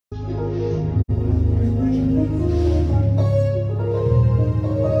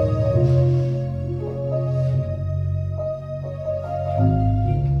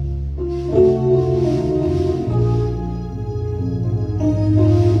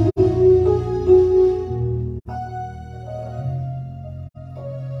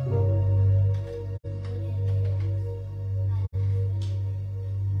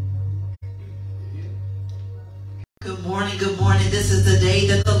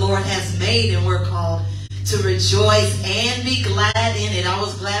Lord has made, and we're called to rejoice and be glad in it. I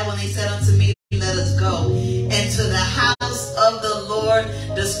was glad when they said unto me, let us go into the house of the Lord.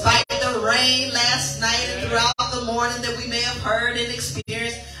 Despite the rain last night and throughout the morning that we may have heard and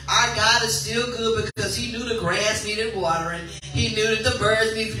experienced, our God is still good, because he knew the grass needed watering. He knew that the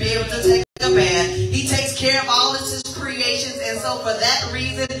birds needed to be able to take a bath. He takes care of all of his creations, and so for that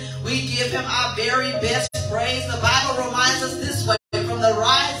reason, we give him our very best praise. The Bible reminds us this way: from the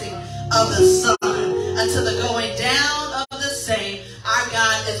rising of the sun until the going down of the same, our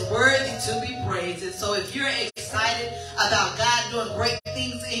God is worthy to be praised. And so if you're excited about God doing great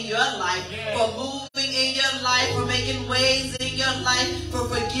things in your life, for moving in your life, for making ways in your life, for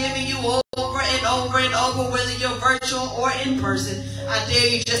forgiving you over and over and over, whether you're virtual or in person, I dare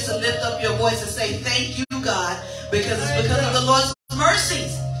you just to lift up your voice and say, thank you, God, because it's because of the Lord's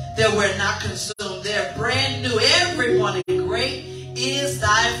mercies that we're not consumed. They're brand new every morning. Great is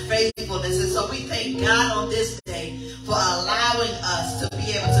thy faithfulness. And so we thank God on this day for allowing us to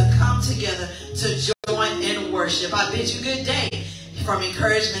be able to come together to join in worship. I bid you good day from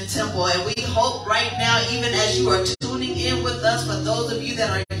Encouragement Temple, and we hope right now, even as you are tuning in with us, for those of you that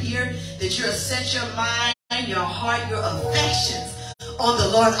are here, that you have set your mind, your heart, your affections on the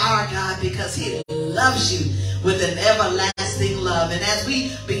Lord our God, because he loves you with an everlasting love. And as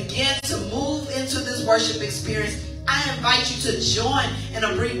we begin to move into this worship experience, I invite you to join in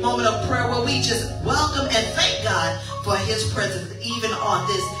a brief moment of prayer where we just welcome and thank God for his presence even on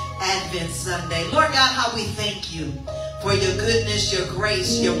this Advent Sunday. Lord God, how we thank you for your goodness, your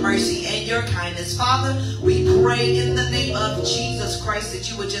grace, your mercy, and your kindness. Father, we pray in the name of Jesus Christ that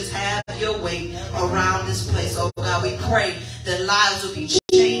you would just have your way around this place. Oh God, we pray that lives will be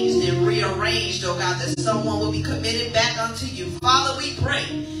changed and rearranged. Oh God, that someone will be committed back unto you. Father, we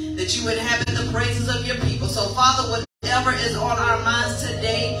pray that you would inhabit the praises of your people. So Father, whatever is on our minds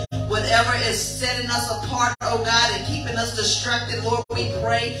today, whatever is setting us apart, oh God, and keeping us distracted, Lord, we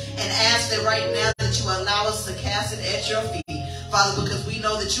pray and ask that right now that you allow us to cast it at your feet, Father, because we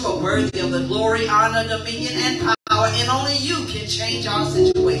know that you are worthy of the glory, honor, dominion, and power, and only you can change our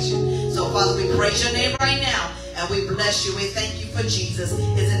situation. So Father, we praise your name right now, and we bless you. We thank you for Jesus.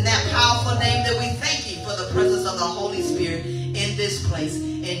 It's in that powerful name that we thank you for the presence of the Holy Spirit in this place.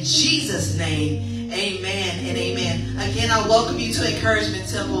 In Jesus' name, amen and amen. Again, I welcome you to Encouragement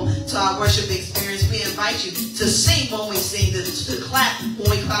Temple, to our worship experience. We invite you to sing when we sing, to clap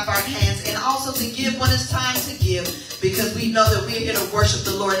when we clap our hands, and also to give when it's time to give, because we know that we're here to worship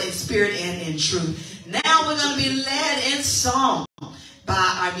the Lord in spirit and in truth. Now we're going to be led in song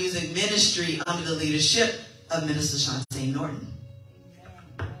by our music ministry under the leadership of Minister Shante Norton.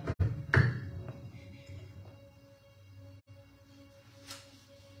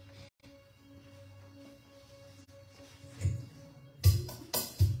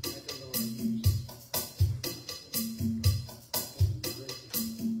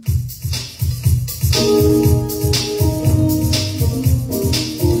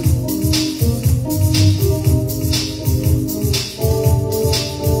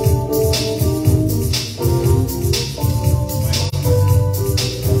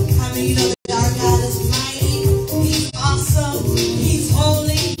 I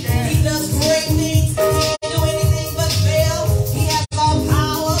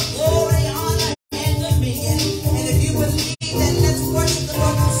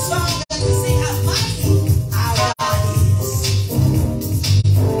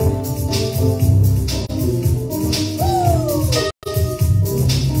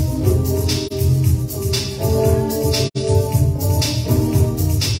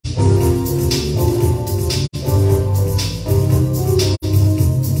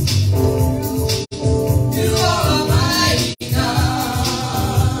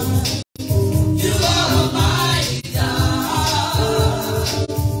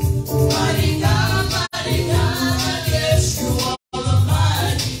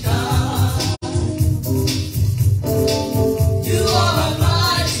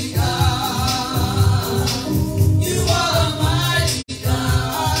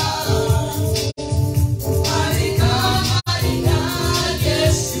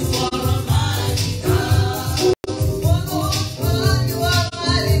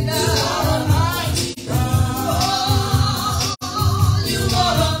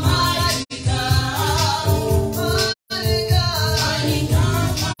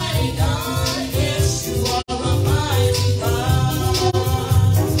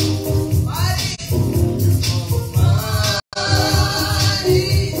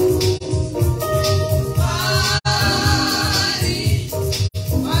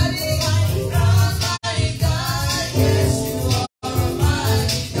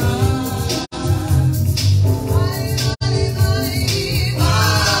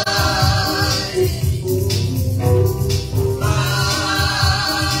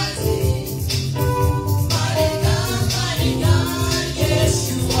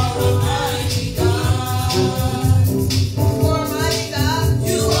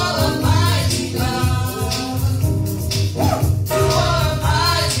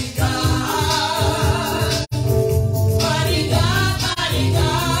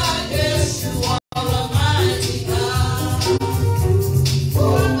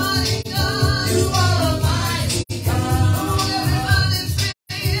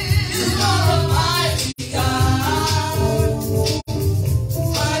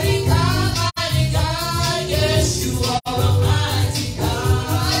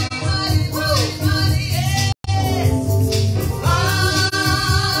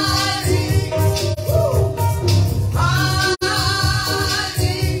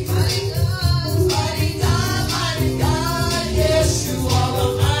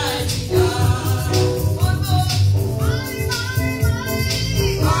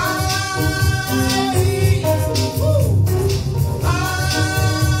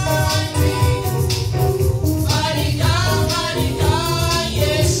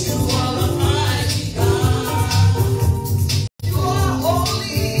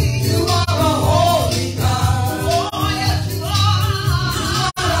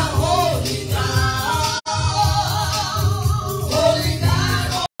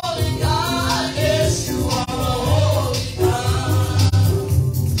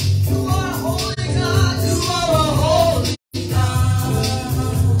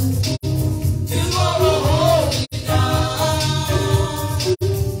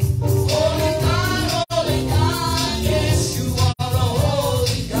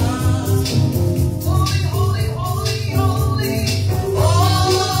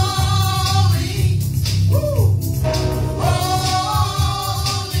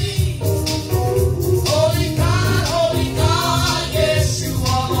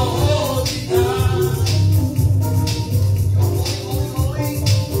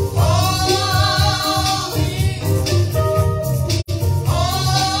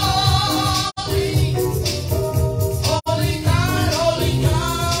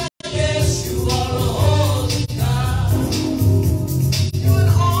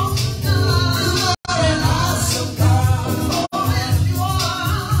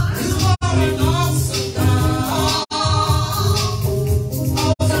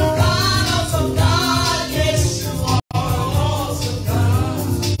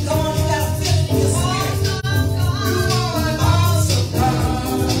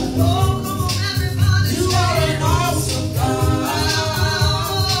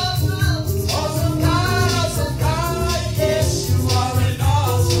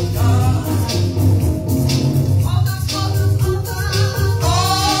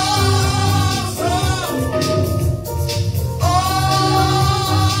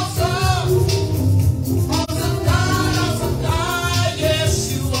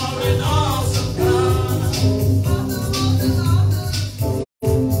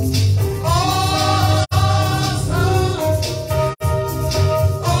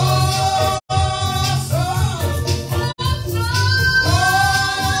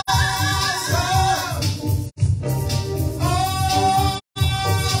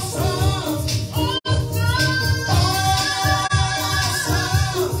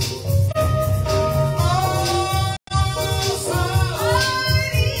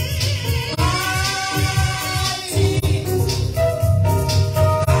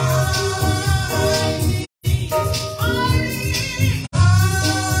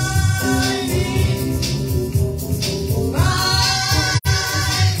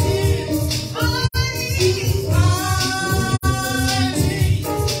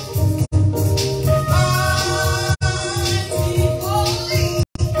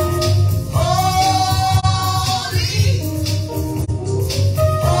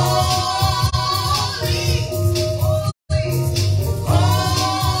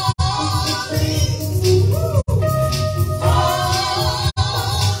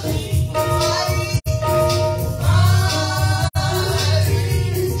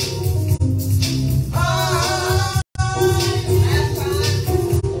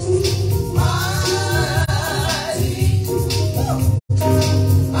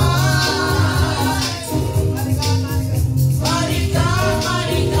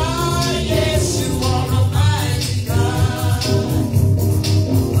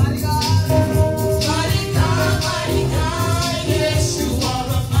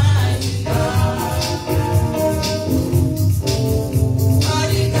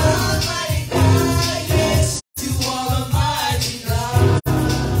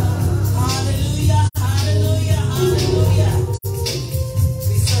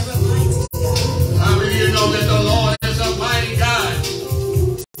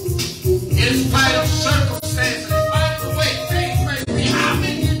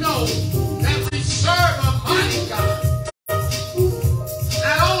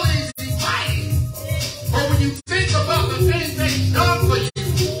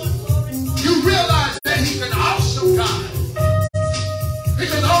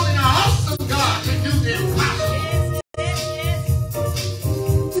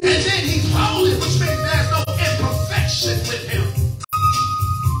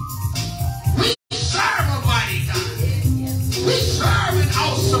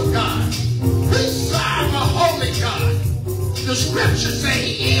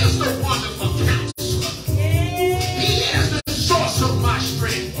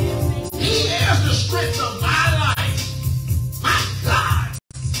strength. He is the strength of my life. My God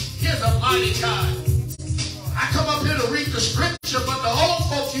is a mighty God. I come up here to read the scripture, but the old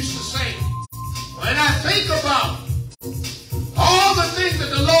folks used to say, when I think about all the things that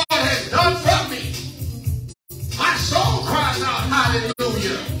the Lord has done for me, my soul cries out,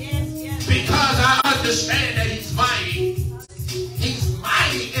 hallelujah. Because I understand that he's mighty. He's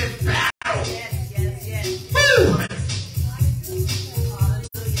mighty in battle. Woo!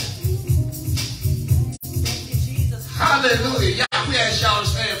 Hallelujah. Yeah, we ask y'all to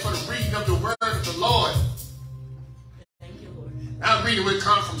stand for the reading of the word of the Lord. Our reading will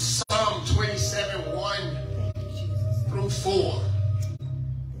come from Psalm 27, 1 through 4.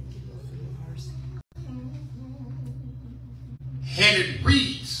 And it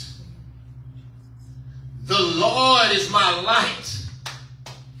reads, the Lord is my light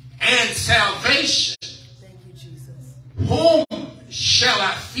and salvation. Thank you, Jesus. Whom shall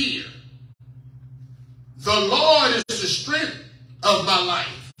I fear? The Lord is the strength of my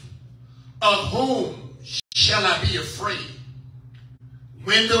life. Of whom shall I be afraid?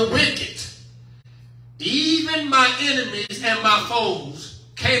 When the wicked, even my enemies and my foes,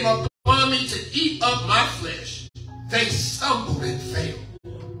 came upon me to eat up my flesh, they stumbled and failed.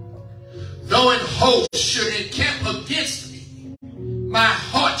 Though an host should encamp against me, my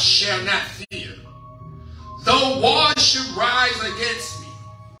heart shall not fear. Though war should rise against me,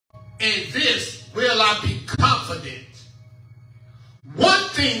 in this will I be confident. One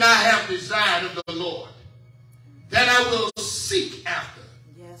thing I have desired of the Lord, that I will seek after,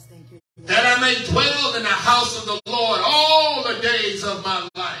 that I may dwell in the house of the Lord all the days of my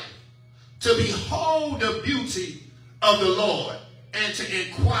life, to behold the beauty of the Lord and to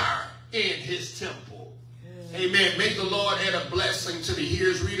inquire in his temple. Amen. May the Lord add a blessing to the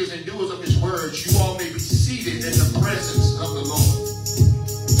hearers, readers, and doers of his words. You all may be seated in the presence of the Lord.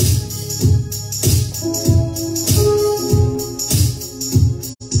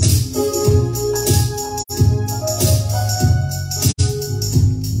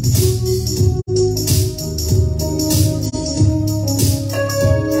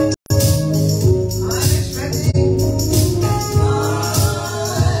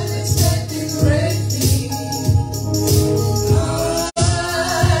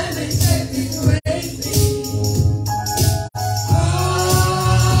 Oh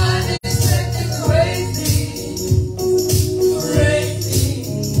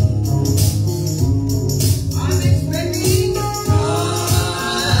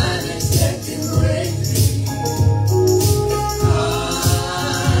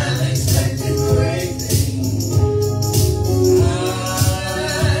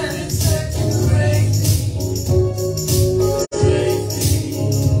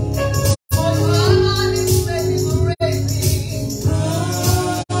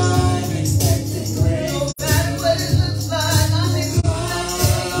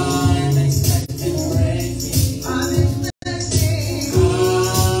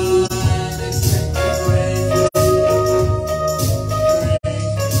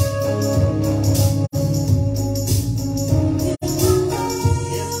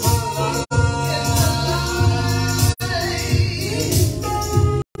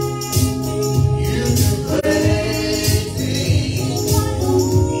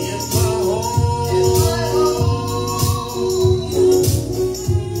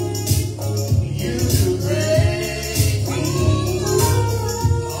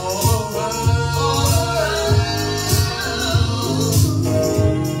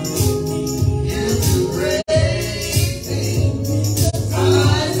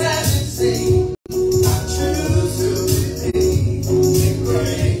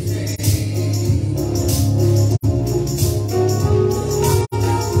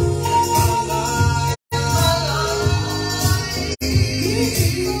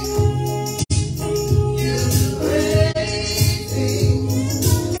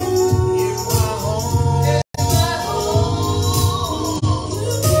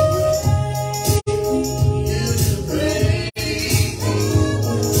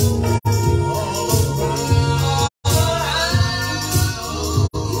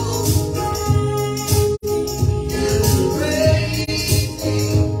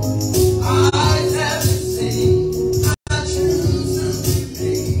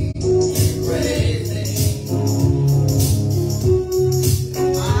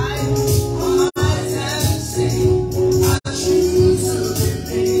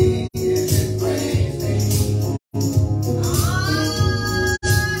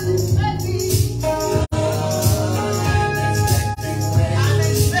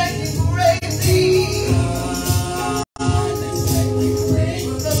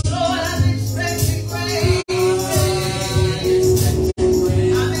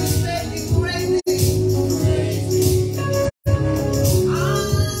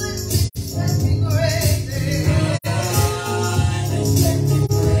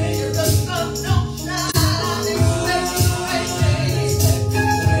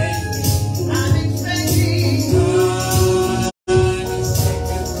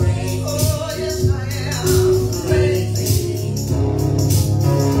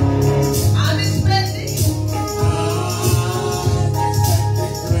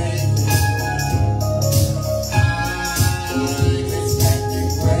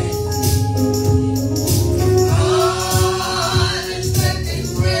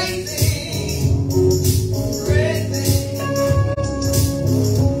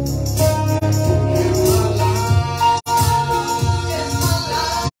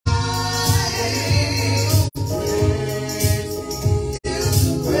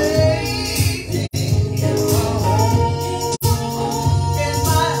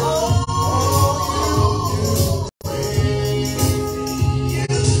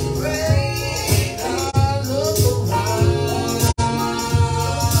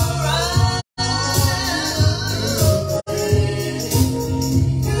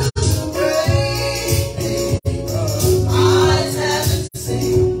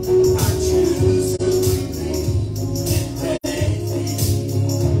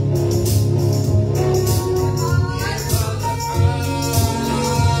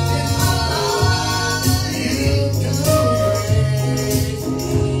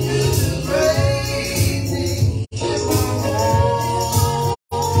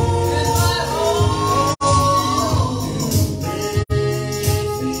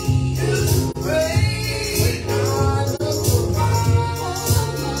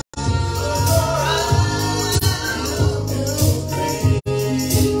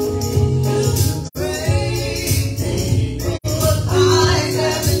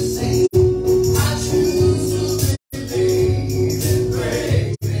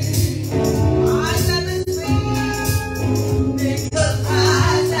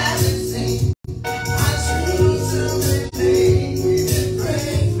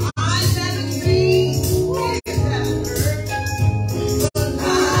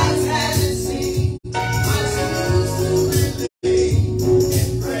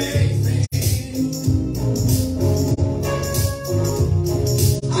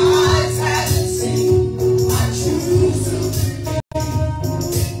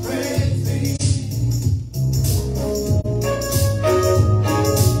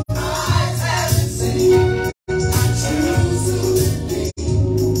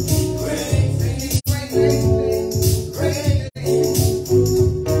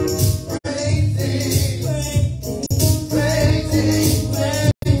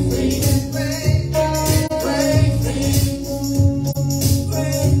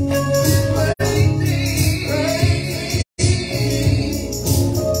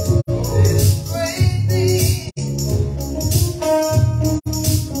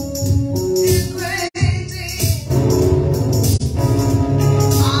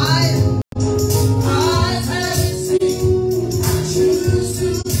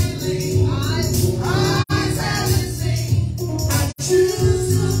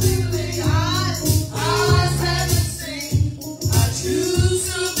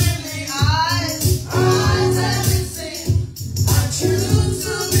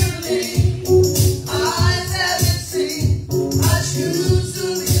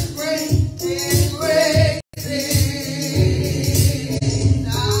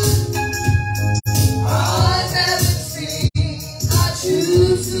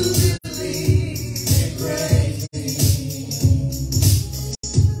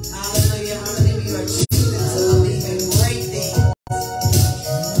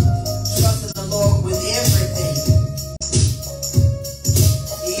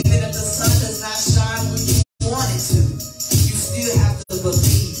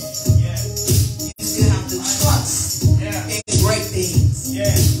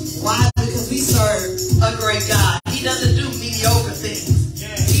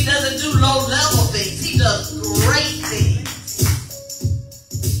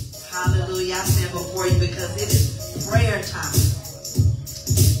family, I stand before you because it is prayer time.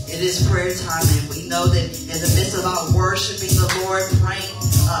 It is prayer time, and we know that in the midst of our worshiping the Lord, praying,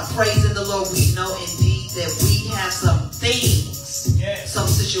 praising the Lord, we know indeed that we have some things, some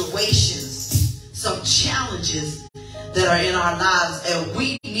situations, some challenges that are in our lives, and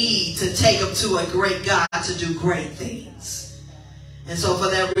we need to take them to a great God to do great things. And so for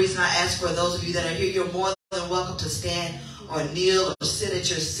that reason, I ask for those of you that are here, you're more than welcome to stand or kneel or sit at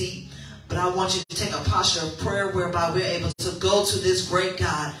your seat. But I want you to take a posture of prayer whereby we're able to go to this great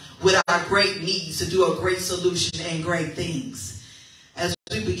God with our great needs to do a great solution and great things. As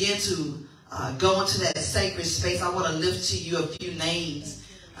we begin to go into that sacred space, I want to lift to you a few names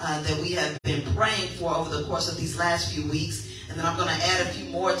that we have been praying for over the course of these last few weeks. And then I'm going to add a few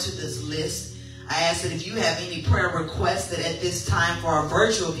more to this list. I ask that if you have any prayer requests that at this time for our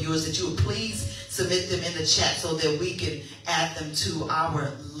virtual viewers, that you would please submit them in the chat so that we can add them to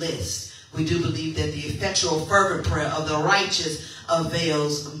our list. We do believe that the effectual fervent prayer of the righteous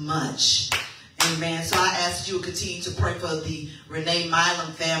avails much. Amen. So I ask that you would continue to pray for the Renee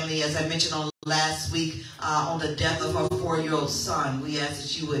Milam family, as I mentioned on last week, on the death of her 4-year-old son. We ask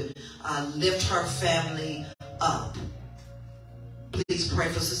that you would lift her family up. Please pray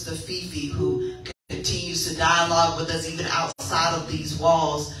for Sister Fifi, who continues to dialogue with us even outside of these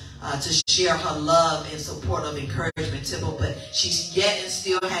walls, to share her love and support of Encouragement Temple, but she's yet and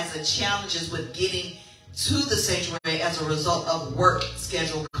still has the challenges with getting to the sanctuary as a result of work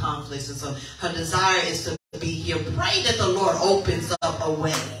schedule conflicts. And so her desire is to be here. Pray that the Lord opens up a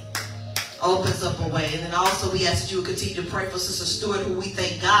way. Opens up a way. And then also we ask that you would continue to pray for Sister Stewart, who we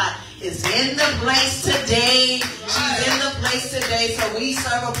thank God is in the place today. She's in the place today. So we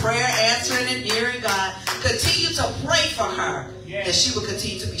serve a prayer answering and hearing God. Continue to pray for her, that she will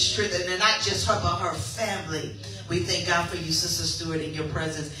continue to be strengthened, and not just her, but her family. We thank God for you, Sister Stewart, in your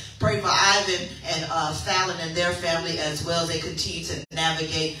presence. Pray for Ivan and Fallon and their family as well. They continue to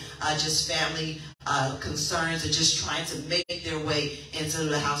navigate just family concerns and just trying to make their way into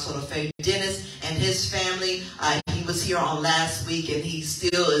the household of faith. Dennis and his family, he was here on last week, and he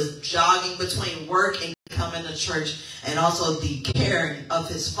still is jogging between work and coming to church, and also the caring of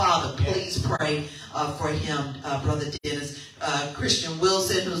his father. Please pray for him, Brother Dennis. Christian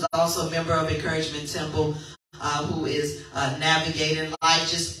Wilson, who's also a member of Encouragement Temple, who is navigating life,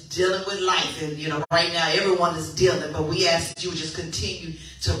 just dealing with life. And, you know, right now everyone is dealing, but we ask that you just continue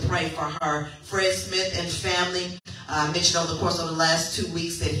to pray for her. Fred Smith and family, mentioned over the course of the last 2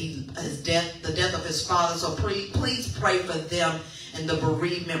 weeks that the death of his father. So please pray for them in the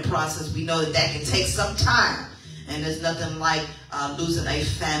bereavement process. We know that that can take some time, and there's nothing like losing a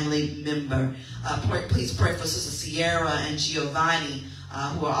family member. Please pray for Sister Sierra and Giovanni,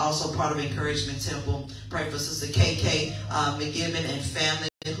 who are also part of Encouragement Temple. Pray for Sister KK McGibbon and family,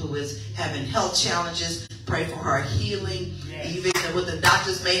 who is having health challenges. Pray for her healing. Even when the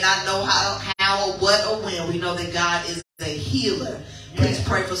doctors may not know how or what or when, we know that God is a healer. Please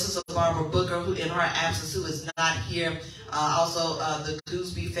pray for Sister Barbara Booker, who in her absence, who is not here. Also the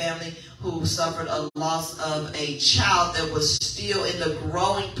Gooseby family, who suffered a loss of a child that was still in the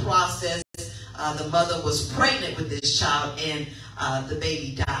growing process. The mother was pregnant with this child, and the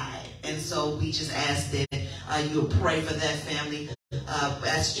baby died. And so we just ask that you will pray for that family.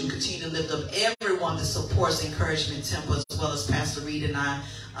 Ask that you continue to lift up everyone that supports Encouragement Temple, as well as Pastor Reed and I,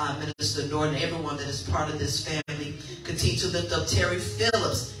 Minister Norton, everyone that is part of this family. Continue to lift up Terry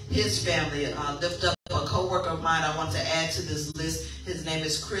Phillips, his family. Lift up a co-worker of mine I want to add to this list. His name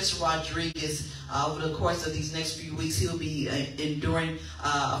is Chris Rodriguez. Over the course of these next few weeks, he'll be enduring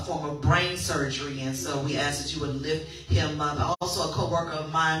a form of brain surgery, and so we ask that you would lift him up. Also a co-worker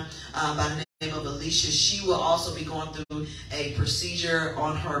of mine by the name of Alicia, she will also be going through a procedure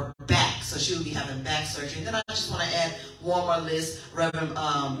on her back, so she will be having back surgery. And then I just want to add one more list. Reverend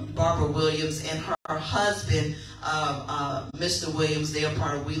Barbara Williams and her husband, Mr. Williams, they are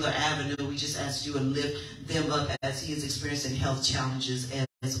part of Wheeler Avenue. We just ask you to lift them up as he is experiencing health challenges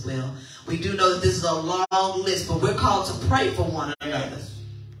as well. We do know that this is a long list, but we're called to pray for one another.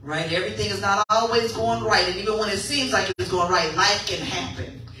 Right? Everything is not always going right, and even when it seems like it's going right, life can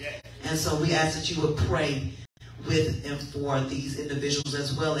happen. And so we ask that you would pray with and for these individuals,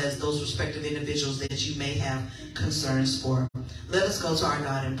 as well as those respective individuals that you may have concerns for. Let us go to our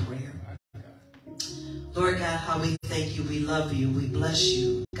God in prayer. Lord God, how we thank you, we love you, we bless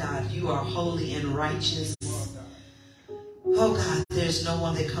you. God, you are holy and righteous. Oh God, there's no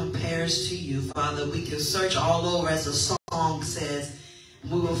one that compares to you, Father. We can search all over, as the song says.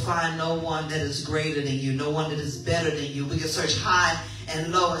 We will find no one that is greater than you, no one that is better than you. We can search high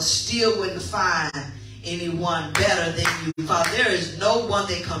and low and still wouldn't find anyone better than you. Father, there is no one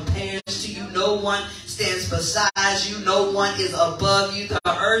that compares to you, No one stands beside you. No one is above you. The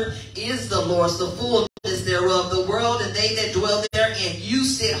earth is the Lord's, the fullness thereof, the world and they that dwell therein. You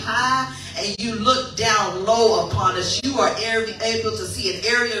sit high and you look down low upon us. You are able to see an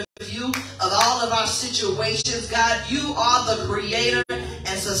area view of all of our situations. God, you are the creator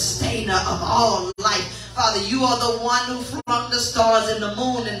and sustainer of all life. Father, you are the one who flung the stars and the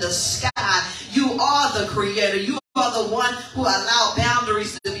moon in the sky. You are the creator. You are the one who allowed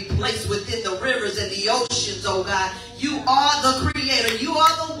boundaries to be placed within the rivers and the oceans, oh God. You are the creator. You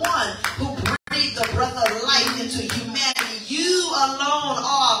are the one who breathed the breath of life into humanity. You alone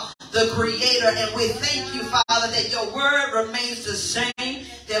are the creator, and we thank you, Father, that your word remains the same,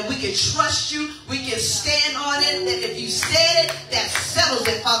 that we can trust you, we can stand on it, that if you said it, that settles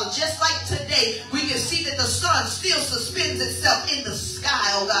it, Father. Just like today, we can see that the sun still suspends itself in the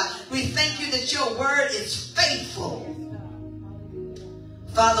sky, oh God. We thank you that your word is faithful.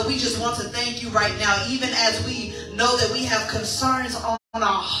 Father, we just want to thank you right now, even as we know that we have concerns on our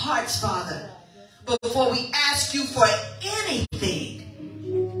hearts, Father. But before we ask you for anything,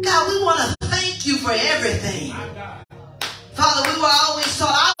 God, we want to thank you for everything. Father, we were always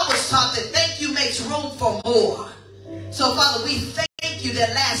taught, I was taught that thank you makes room for more. So, Father, we thank you that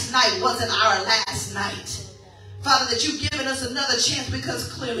last night wasn't our last night. Father, that you've given us another chance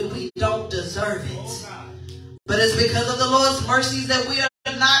because clearly we don't deserve it. But it's because of the Lord's mercies that we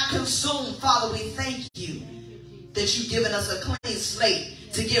are not consumed. Father, we thank you that you've given us a clean slate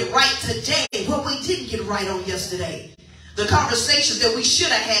to get right today what we didn't get right on yesterday. The conversations that we should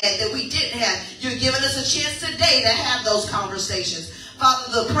have had that we didn't have, you're giving us a chance today to have those conversations.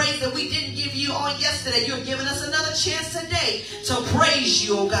 Father, the praise that we didn't give you on yesterday, you're giving us another chance today to praise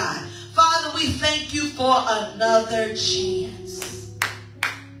you, oh God. Father, we thank you for another chance.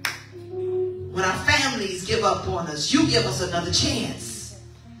 When our families give up on us, you give us another chance.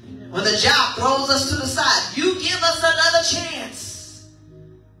 When the job throws us to the side, you give us another chance.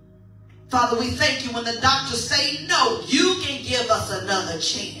 Father, we thank you when the doctors say no, you can give us another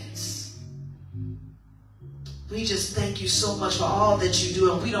chance. We just thank you so much for all that you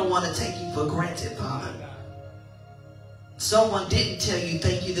do, and we don't want to take you for granted, Father. Someone didn't tell you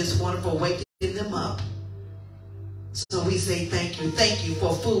thank you this morning for waking them up. So we say thank you. Thank you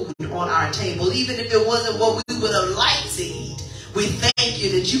for food on our table. Even if it wasn't what we would have liked to eat, we thank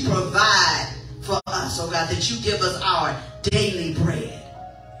you that you provide for us, oh God, that you give us our daily bread.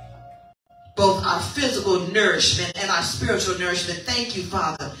 Both our physical nourishment and our spiritual nourishment. Thank you,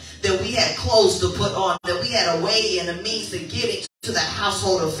 Father, that we had clothes to put on, that we had a way and a means to get into the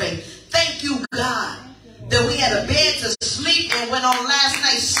household of faith. Thank you, God, that we had a bed to sleep in when on last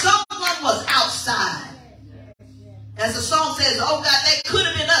night someone was outside. As the song says, oh God, that could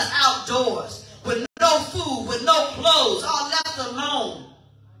have been us outdoors with no food, with no clothes, all left alone.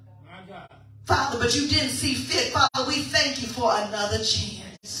 Father, but you didn't see fit. Father, we thank you for another chance.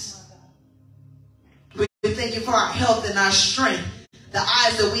 We thank you for our health and our strength, the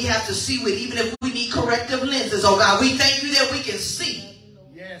eyes that we have to see with, even if we need corrective lenses, oh God. We thank you that we can see.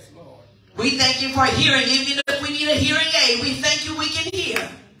 Yes, Lord. We thank you for hearing, even if we need a hearing aid. We thank you we can hear.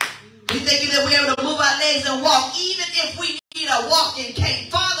 We thank you that we're able to move our legs and walk, even if we need a walking cane.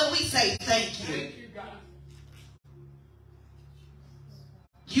 Father, we say thank you. Thank you, God.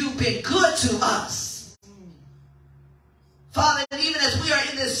 You've been good to us. Father, and even as we are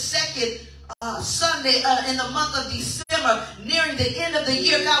in this second Sunday in the month of December, nearing the end of the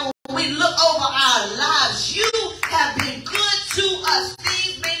year, God, when we look over our lives, you have been good to us.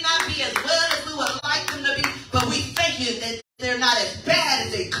 Things may not be as well as we would like them to be, but we thank you that they're not as bad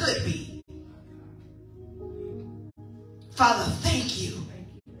as they could be. Father, thank you.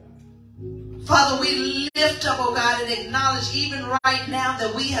 Father, we lift up, oh God, and acknowledge even right now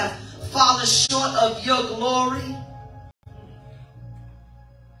that we have fallen short of your glory.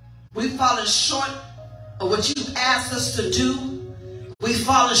 We've fallen short of what you've asked us to do. We've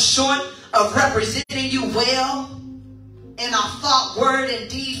fallen short of representing you well in our thought, word, and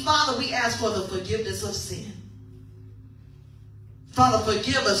deed. Father, we ask for the forgiveness of sin. Father,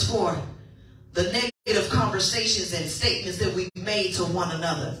 forgive us for the negative conversations and statements that we've made to one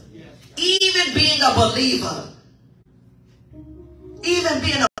another. Even being a believer, even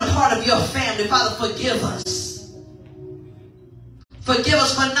being a part of your family, Father, forgive us. Forgive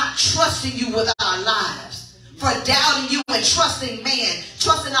us for not trusting you with our lives, for doubting you and trusting man,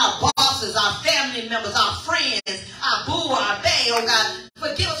 trusting our bosses, our family members, our friends, our boo, our bae, oh God.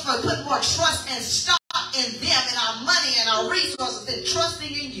 Forgive us for putting more trust and stock in them and our money and our resources than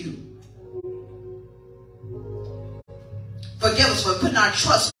trusting in you. Forgive us for putting our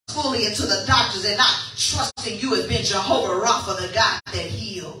trust fully into the doctors and not trusting you as being Jehovah Rapha, the God that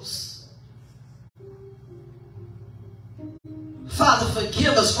heals. Father,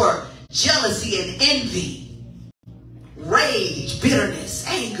 forgive us for jealousy and envy, rage, bitterness,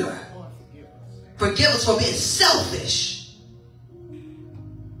 anger. Forgive us for being selfish,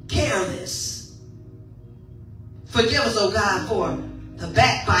 careless. Forgive us, oh God, for the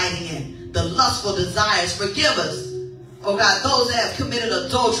backbiting and the lustful desires. Forgive us, oh God, those that have committed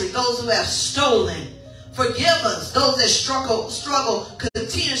adultery, those who have stolen. Forgive us, those that struggle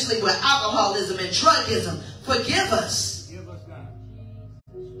continuously with alcoholism and drugism. Forgive us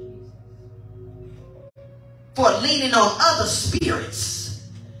for leaning on other spirits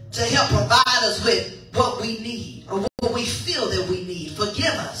to help provide us with what we need or what we feel that we need. Forgive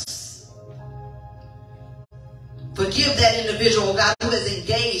us. Forgive that individual, oh God, who has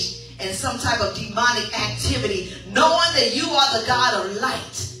engaged in some type of demonic activity, knowing that you are the God of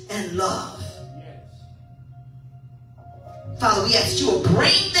light and love. Father, we ask you to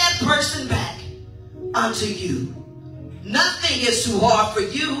bring that person back unto you. Nothing is too hard for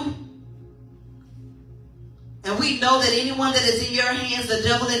you. And we know that anyone that is in your hands, the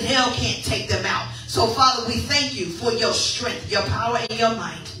devil in hell can't take them out. So, Father, we thank you for your strength, your power, and your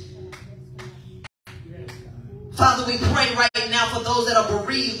might. Father, we pray right now for those that are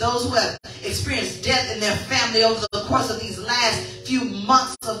bereaved, those who have experienced death in their family over the course of these last few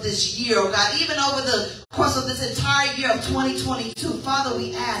months of this year, oh God, even over the course of this entire year of 2022. Father,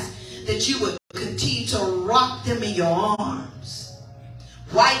 we ask that you would continue to rock them in your arms.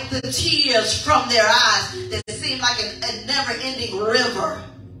 Wipe the tears from their eyes that seem like a never-ending river.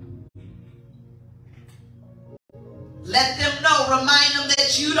 Let them know, remind them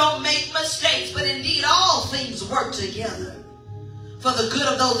that you don't make mistakes, but indeed all things work together for the good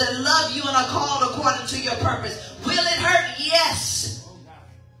of those that love you and are called according to your purpose. Will it hurt? Yes.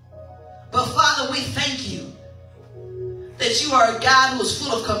 But Father, we thank you that you are a God who is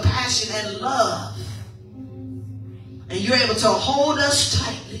full of compassion and love. And you're able to hold us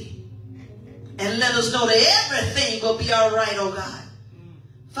tightly and let us know that everything will be all right, oh God.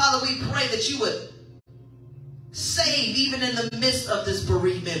 Father, we pray that you would save even in the midst of this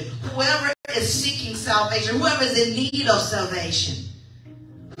bereavement. Whoever is seeking salvation, whoever is in need of salvation,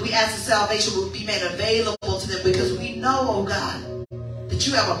 we ask that salvation will be made available to them, because we know, oh God, that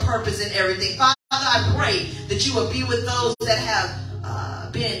you have a purpose in everything. Father, I pray that you will be with those that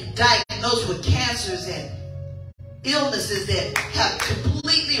have been diagnosed with cancers and illnesses that have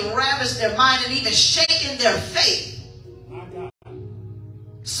completely ravished their mind and even shaken their faith.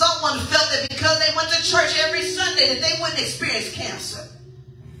 Someone felt that because they went to church every Sunday that they wouldn't experience cancer.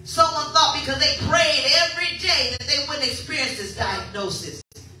 Someone thought because they prayed every day that they wouldn't experience this diagnosis.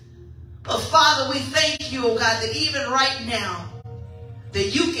 But Father, we thank you, oh God, that even right now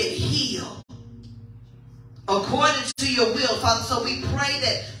that you can heal according to your will, Father. So we pray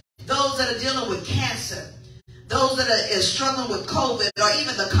that those that are dealing with cancer, those that are struggling with COVID or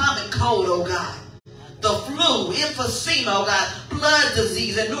even the common cold, oh God, the flu, emphysema, oh God, blood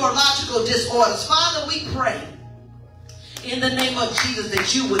disease and neurological disorders. Father, we pray in the name of Jesus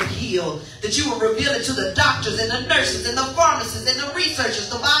that you would heal, that you would reveal it to the doctors and the nurses and the pharmacists and the researchers,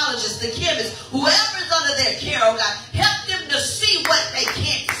 the biologists, the chemists, whoever is under their care, oh God, help them to see what they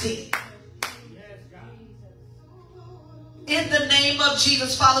can't see. In the name of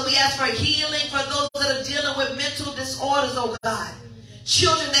Jesus, Father, we ask for healing for those that are dealing with mental disorders, oh God.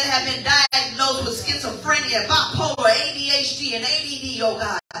 Children that have been diagnosed with schizophrenia, bipolar, ADHD, and ADD, oh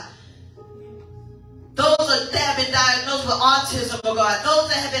God. Those that have been diagnosed with autism, oh God. Those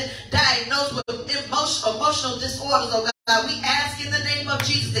that have been diagnosed with emotional disorders, oh God. We ask in the name of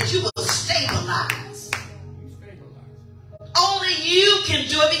Jesus that you will stabilize. Only you can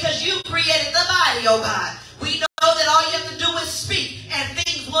do it, because you created the body, oh God. We know that all you have to do is speak and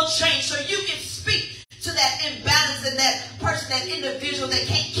things will change. So you can speak to that imbalance and that person, that individual that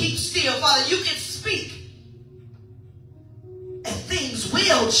can't keep still. Father, you can speak and things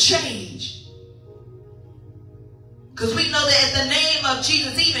will change. Because we know that in the name of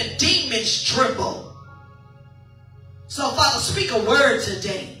Jesus, even demons tremble. So Father, speak a word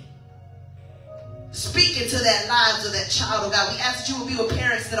today. Speak into that lives of that child, oh God. We ask that you will be with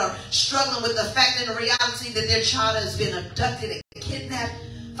parents that are struggling with the fact and the reality that their child has been abducted and kidnapped.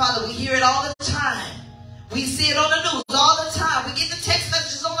 Father, we hear it all the time. We see it on the news all the time. We get the text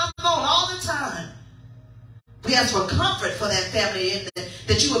messages on our phone all the time. We ask for comfort for that family, and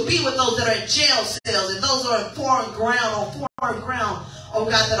that you would be with those that are in jail cells and those that are in foreign ground, oh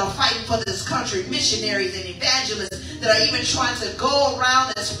God, that are fighting for this country, missionaries and evangelists that are even trying to go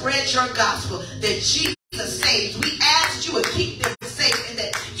around and spread your gospel, that Jesus saves. We ask that you would keep them safe and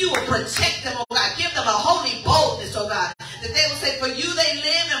that you will protect them, oh God. Give them a holy boldness, oh God, that they will say, for you they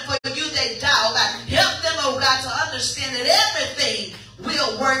live and for you they die, oh God. Help them, oh God, to understand that everything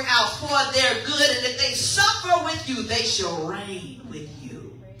for their good, and if they suffer with you, they shall reign with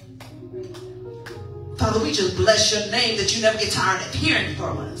you. Father, we just bless your name that you never get tired of hearing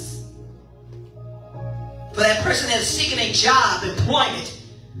from us. For that person that is seeking a job, employment,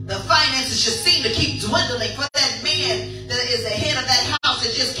 the finances just seem to keep dwindling. For that man that is the head of that house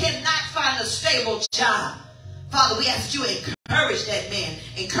that just cannot find a stable job, Father, we ask you to encourage that man,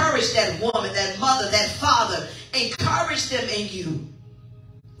 encourage that woman, that mother, that father, encourage them in you.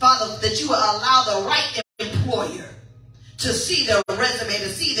 Father, that you will allow the right employer to see their resume, to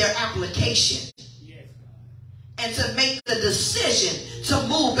see their application, and to make the decision to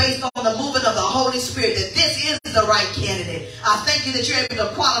move based on the movement of the Holy Spirit, that this is the right candidate. I thank you that you're able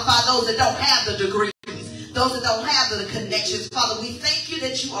to qualify those that don't have the degrees, those that don't have the connections. Father, we thank you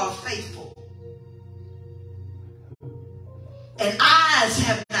that you are faithful. And eyes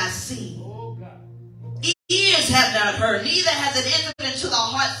have not seen, ears have not heard, neither has it entered into the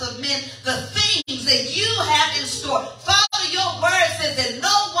hearts of men the things that you have in store. Father, your word says that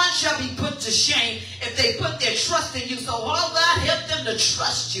no one shall be put to shame if they put their trust in you. So, oh God, help them to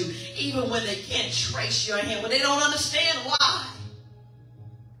trust you even when they can't trace your hand, when they don't understand why.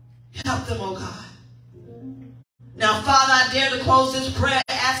 Help them, oh God. Now, Father, I dare to close this prayer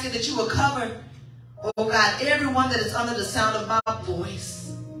asking that you will cover, oh God, everyone that is under the sound of my voice.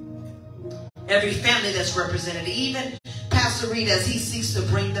 Every family that's represented, even Pastor Reed as he seeks to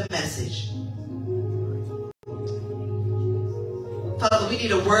bring the message. Father, we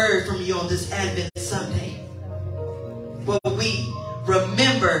need a word from you on this Advent Sunday, where we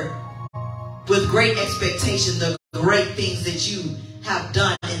remember with great expectation the great things that you have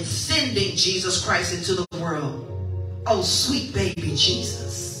done in sending Jesus Christ into the world. Oh, sweet baby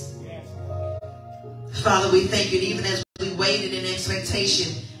Jesus. Father, we thank you, and even as we waited in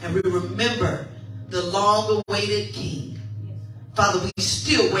expectation and we remember the long-awaited King, Father, we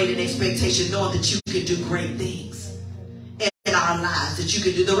still wait in expectation, knowing that you can do great things in our lives, that you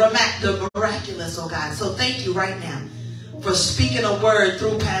can do the miraculous, oh God. So thank you right now for speaking a word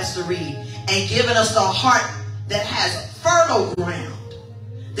through Pastor Reed and giving us the heart that has fertile ground,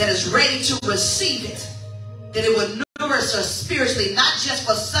 that is ready to receive it, that it would nourish us spiritually, not just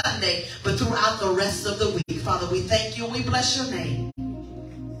for Sunday, but throughout the rest of the week. Father, we thank you and we bless your name,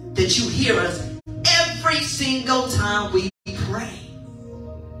 that you hear us every single time we pray.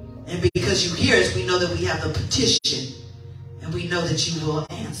 And because you hear us, we know that we have the petition, and we know that you will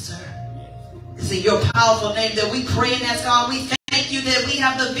answer. It's in your powerful name that we pray and ask God. We thank you that we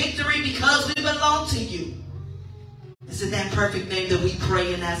have the victory because we belong to you. It's in that perfect name that we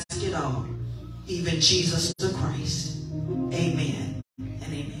pray and ask it all. Even Jesus the Christ. Amen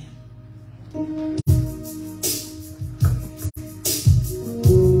and amen.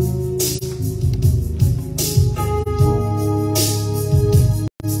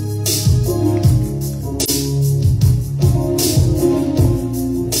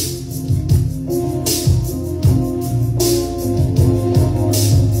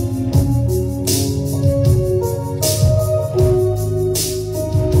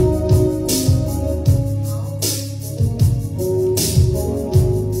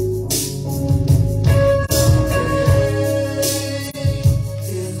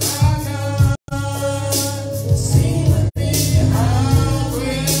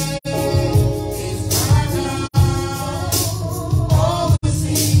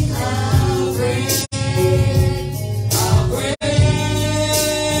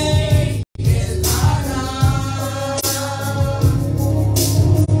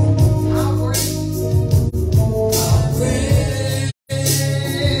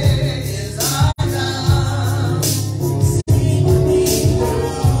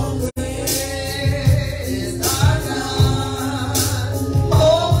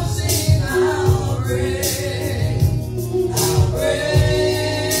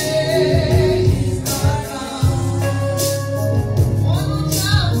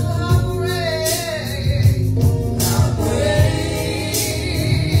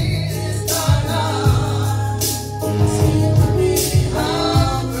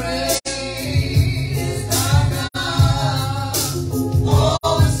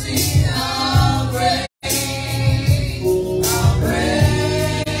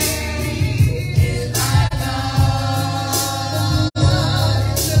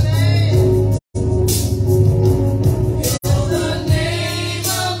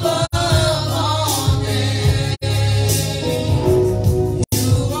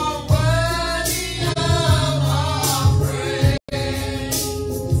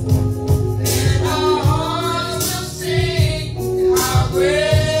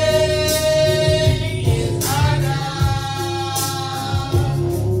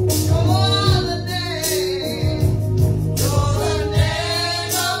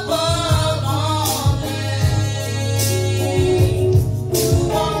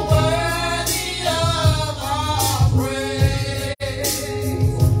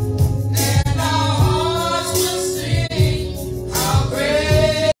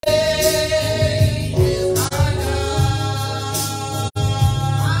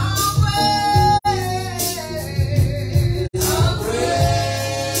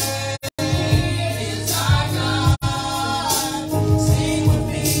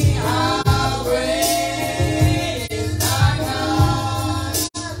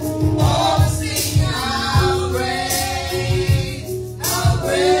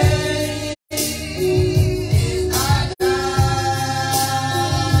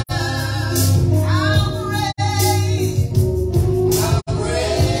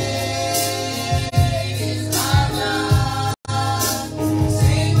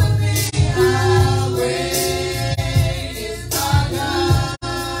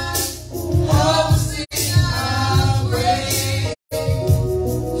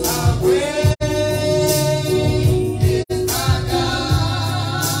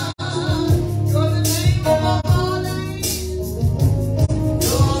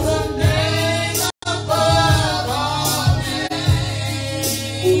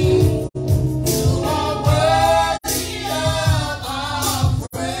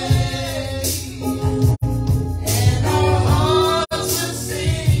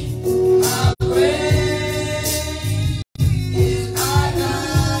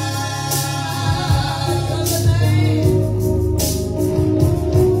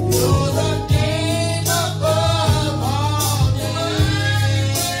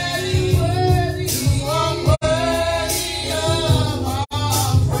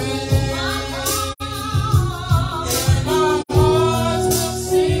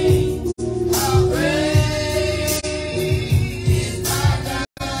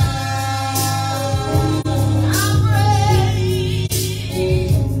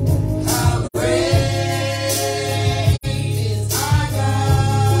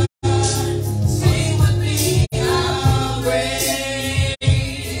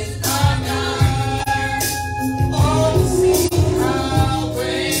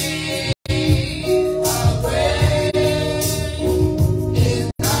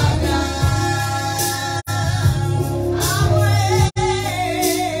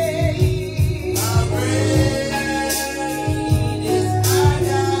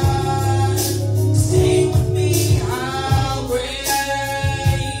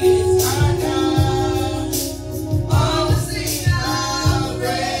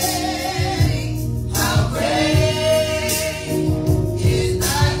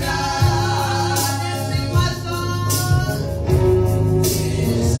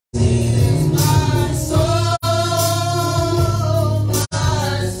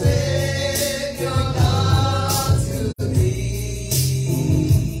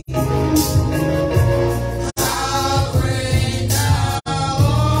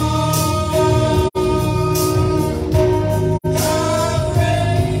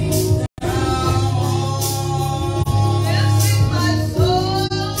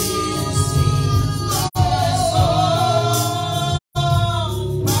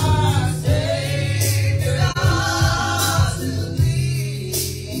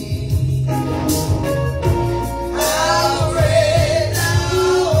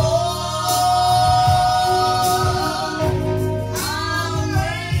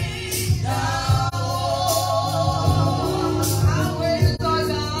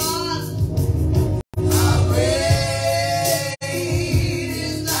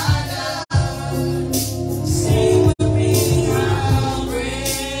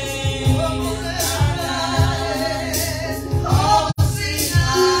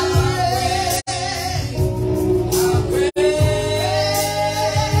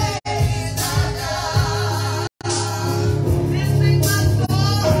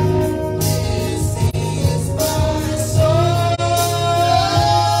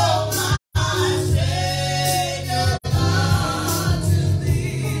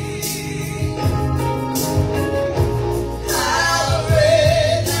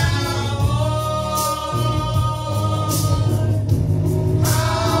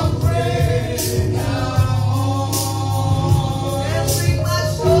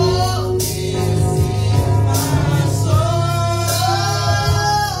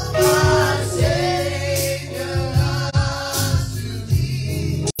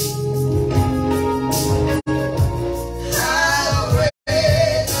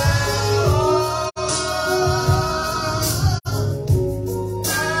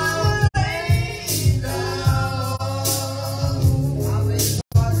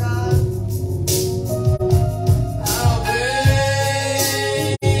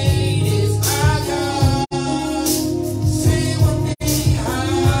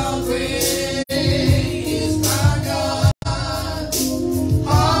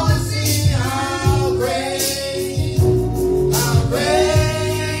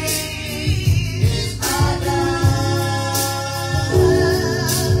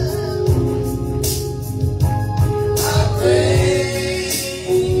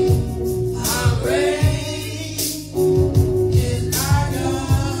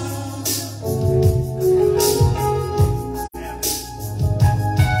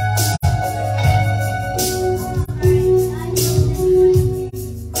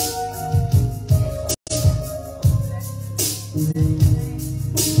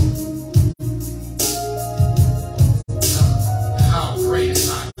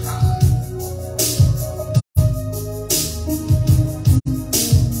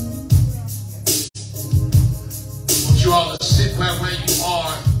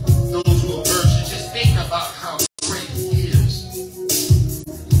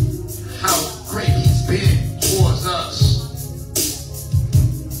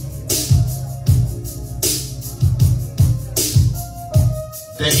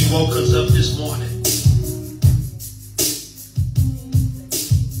 that he woke us up this morning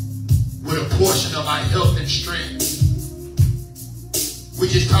with a portion of our health and strength. We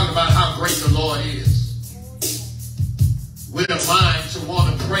just talking about how great the Lord is. With a mind to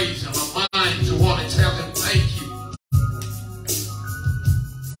want to praise him, a mind to want to tell him thank you.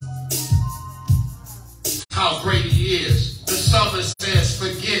 How great he is. The psalmist says,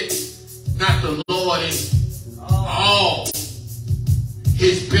 forget not the Lord in all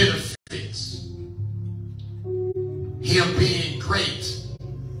his benefits. Him being great.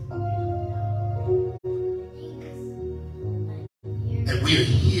 And we're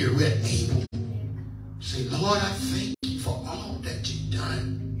here, we're able to say, Lord, I thank you for all that you've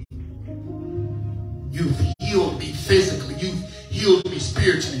done. You've healed me physically. You've healed me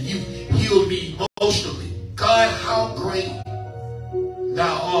spiritually. You've healed me emotionally. God, how great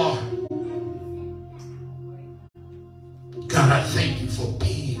thou art. God, I thank you for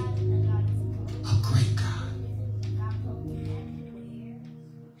being a great God.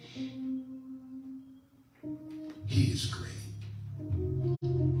 He is great.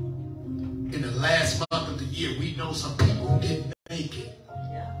 In the last month of the year, we know some people who didn't make it.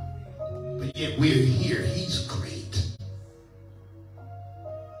 But yet we're here. He's great.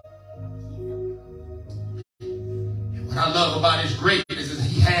 And what I love about his greatness is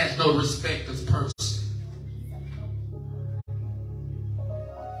he has no respect of person.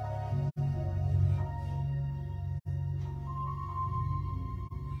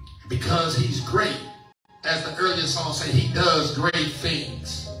 Because he's great, as the earlier song said, he does great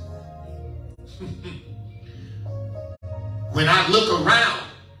things. When I look around,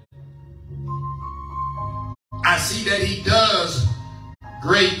 I see that he does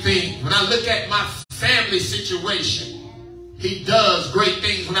great things. When I look at my family situation, he does great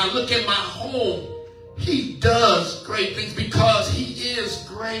things. When I look at my home, he does great things because he is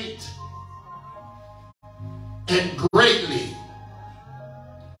great and greatly.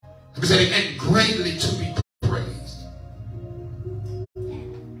 And greatly to be praised.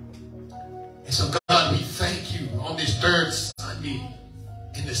 And so God, we thank you on this third Sunday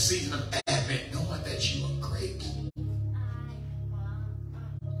in the season of Advent, knowing that you are great.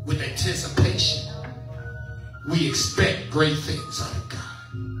 With anticipation, we expect great things out of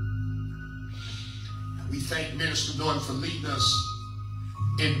God. And we thank Minister Norton for leading us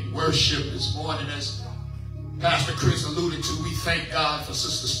in worship this morning. As Pastor Chris alluded to, we thank God for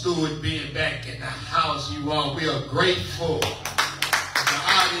Sister Stewart being back in the house. You all, we are grateful.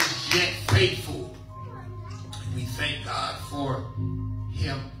 God is yet faithful. And we thank God for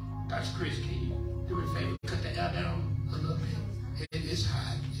him. Pastor Chris, can you do me a favor? Cut that out down a little bit. It's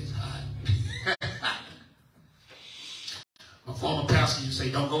hot. It's hot. My former pastor used to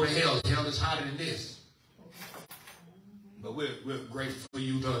say, don't go to hell. Hell is hotter than this. But we're grateful for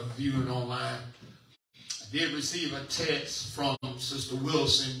you, the viewing online. Did receive a text from Sister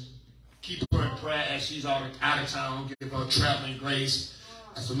Wilson. Keep her in prayer as she's out of town. Give her traveling grace.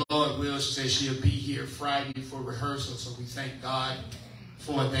 As the Lord will, she says she'll be here Friday for rehearsal. So we thank God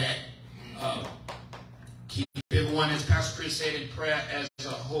for that. Keep everyone, as Pastor Chris said, in prayer as a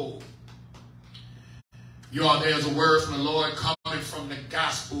whole. You all, there's a word from the Lord coming from the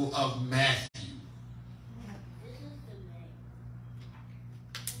Gospel of Matthew.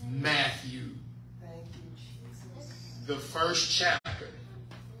 Matthew. The first chapter.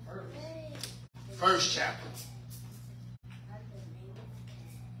 First chapter.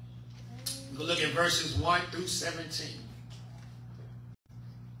 We'll look at verses 1 through 17.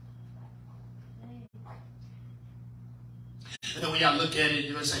 And then when y'all look at it,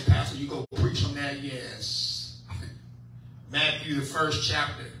 you're going to say, Pastor, you go preach on that? Yes. Matthew, the first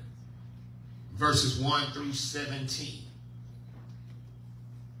chapter, verses 1 through 17.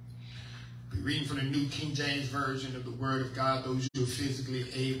 We're reading from the New King James Version of the Word of God, those who are physically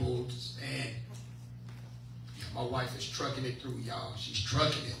able to stand. Yeah, my wife is trucking it through, y'all. She's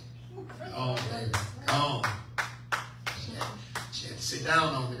trucking it. Oh, baby. Gone. She had to sit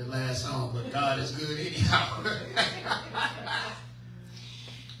down on me the last song, but God is good anyhow.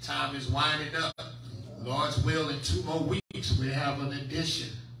 Time is winding up. Lord's will, in 2 more weeks, we have an addition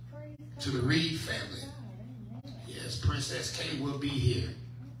to the Reed family. Yes, Princess K will be here.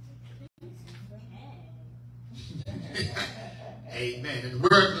 Amen. And the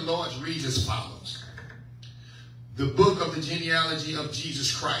word of the Lord reads as follows. The book of the genealogy of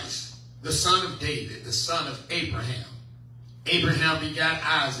Jesus Christ, the son of David, the son of Abraham. Abraham begot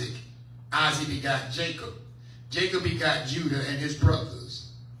Isaac. Isaac begot Jacob. Jacob begot Judah and his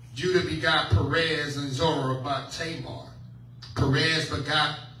brothers. Judah begot Perez and Zorah by Tamar. Perez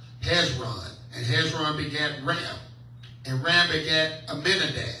begot Hezron, and Hezron begat Ram. And Ram begat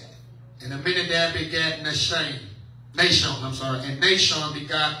Aminadab. And Aminadab begat Nashon, and Nashon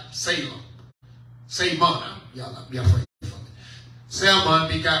begot Salmon. Y'all pray for me. Salmon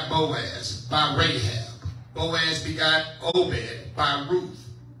begot Boaz by Rahab. Boaz begot Obed by Ruth.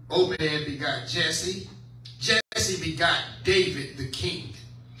 Obed begot Jesse. Jesse begot David the king.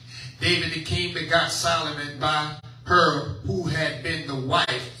 David the king begot Solomon by her who had been the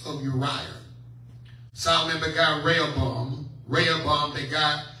wife of Uriah. Solomon begot Rehoboam. Rehoboam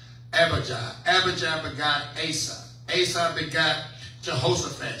begot Abijah. Abijah begot Asa. Asa begot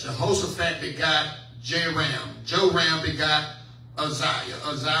Jehoshaphat. Jehoshaphat begot Joram. Joram begot Uzziah.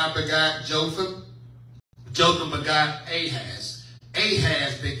 Uzziah begot Jotham. Jotham begot Ahaz.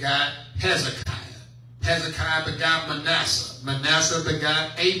 Ahaz begot Hezekiah. Hezekiah begot Manasseh. Manasseh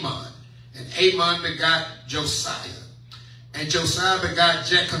begot Amon. And Amon begot Josiah. And Josiah begot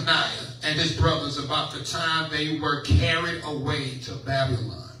Jeconiah and his brothers about the time they were carried away to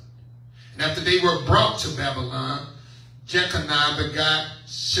Babylon. And after they were brought to Babylon, Jeconiah begot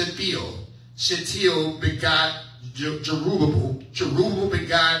Shealtiel. Shealtiel begot Jerubbaal. Jerubbaal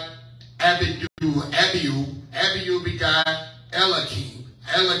begot Abiu. Abiu begot Eliakim.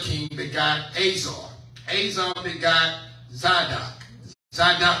 Eliakim begot Azor. Azor begot Zadok.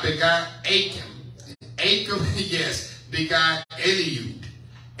 Zadok begot Achim. Achim, begot Eliud.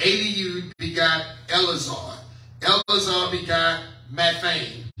 Eliud begot Eleazar. Eleazar begot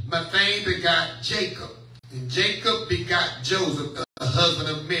Mathan. Mathan begot Jacob. And Jacob begot Joseph, the husband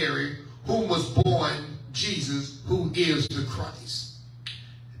of Mary, whom was born Jesus, who is the Christ.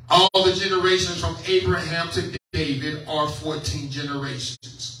 All the generations from Abraham to David are 14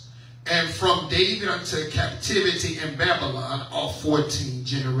 generations. And from David unto captivity in Babylon are 14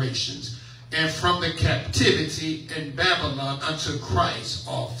 generations. And from the captivity in Babylon unto Christ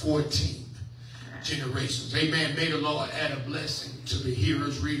are 14 generations. Amen. May the Lord add a blessing to the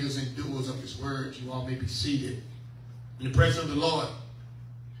hearers, readers, and doers of his word. You all may be seated in the presence of the Lord.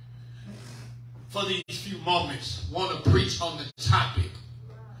 For these few moments, I want to preach on the topic,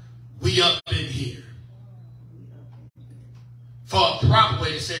 we up in here. For a proper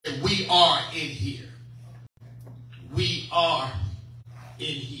way to say it, we are in here. We are in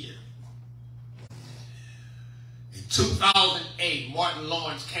here. In 2008, Martin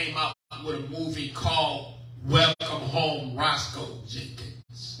Lawrence came out with a movie called Welcome Home, Roscoe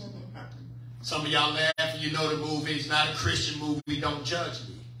Jenkins. Some of y'all laugh, you know the movie. It's not a Christian movie. Don't judge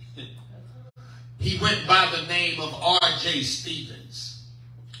me. He went by the name of R.J. Stevens.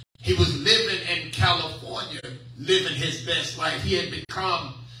 He was living in California, living his best life. He had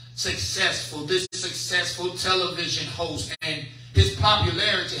become successful, this successful television host, and his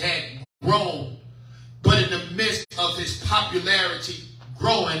popularity had grown. But in the midst of his popularity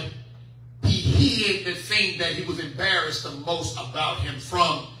growing, he hid the thing that he was embarrassed the most about him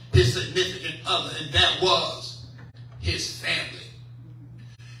from his significant other, and that was his family.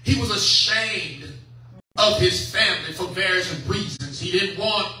 He was ashamed of his family for various reasons. He didn't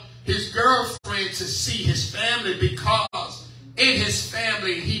want his girlfriend to see his family because in his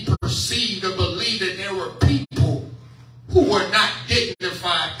family he perceived or believed that there were people who were not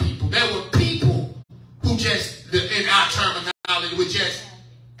dignified people. There were people who just, in our terminology, were just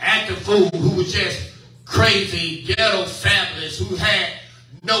acting fool, who were just crazy, ghetto fabulous, who had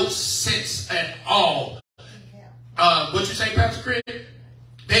no sense at all. What you say, Pastor Chris?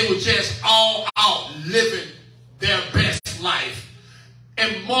 They were just all out living their best life.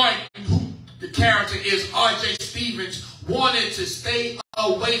 And Martin, who the character is R.J. Stevens, wanted to stay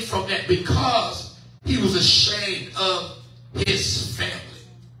away from that because he was ashamed of his family.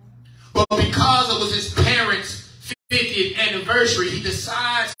 But because it was his parents' 50th anniversary, he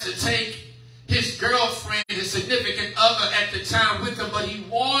decides to take his girlfriend, his significant other at the time, with him. But he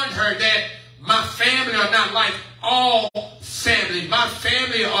warned her that my family are not like all family. My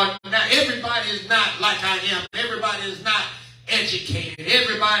family are not, everybody is not like I am. Everybody is not educated.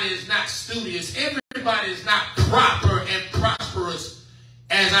 Everybody is not studious. Everybody is not proper and prosperous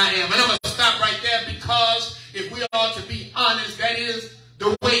as I am. And I'm going to stop right there because if we are to be honest, that is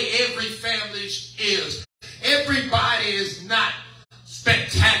the way every family is. Everybody is not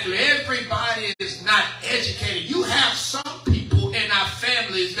spectacular. Everybody is not educated. You have some people in our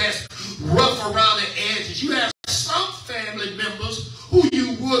families that's rough around the edges. You have some family members who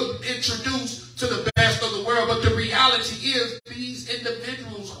you would introduce to the best of the world, but the reality is these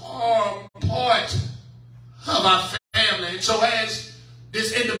individuals are part of our family. And so as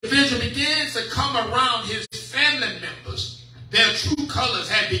this individual begins to come around his family members, their true colors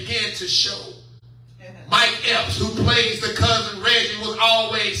had begun to show. Mike Epps, who plays the cousin Reggie, was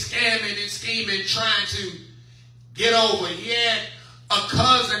always scamming and scheming, trying to get over. He had a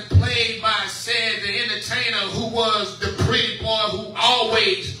cousin played by, said, the entertainer, who was the pretty boy who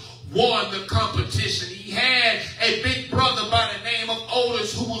always won the competition. He had a big brother by the name of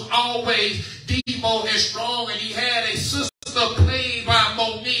Otis who was always Debo and strong, and he had a sister played by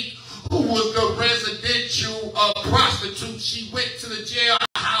Monique who was the residential prostitute. She went to the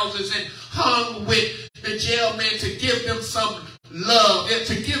jailhouses and hung with the jailmen to give them some love,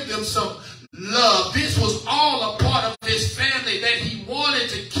 This was all a part of his family that he wanted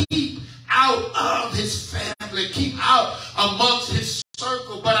to keep out of his family, keep out amongst his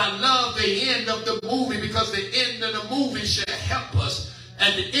circle. But I love the end of the movie, because the end of the movie should help us.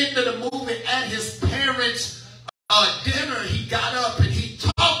 At the end of the movie, at his parents' dinner, he got up and he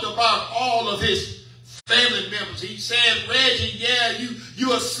talked about all of his family members. He said, Reggie, yeah,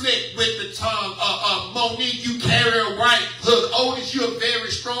 you are slick with the tongue. Monique, you carry a right hook. Otis, you're very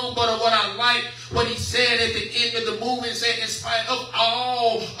strong. But what I like, what he said at the end of the movie, said, in spite of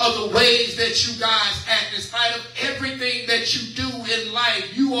all of the ways that you guys act, in spite of everything that you do in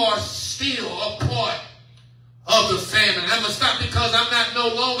life, you are still a part of the family. I'm going to stop, because I'm not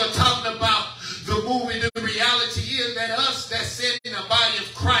no longer talking about the movie. The reality is that us that's in the body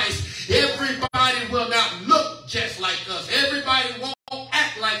of Christ, everybody will not look just like us. Everybody won't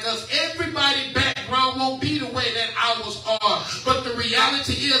act like us. Everybody's background won't be the way that ours are. But the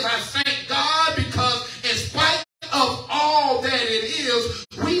reality is, I thank God, because in spite of all that it is,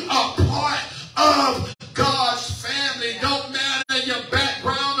 we are part of God's family. Don't matter your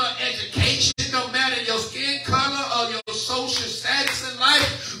background or education, don't matter your skin color or your social status in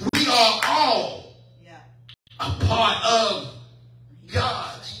life, we are all a part of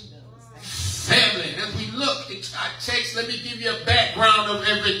God's family. As we look at our text, let me give you a background of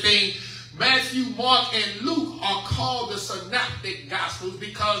everything. Matthew, Mark, and Luke are called the synoptic gospels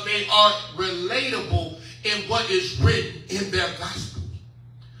because they are relatable in what is written in their gospels.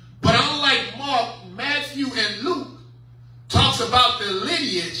 But unlike Mark, Matthew and Luke talks about the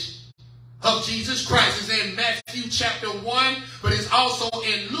lineage of Jesus Christ. It's in Matthew chapter 1, but it's also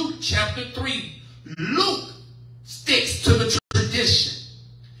in Luke chapter 3. Luke sticks to the tradition.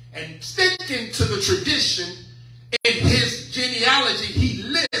 And sticking to the tradition, in his genealogy, he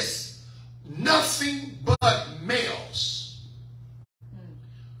lists nothing but males.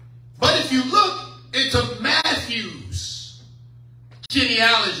 But if you look into Matthew's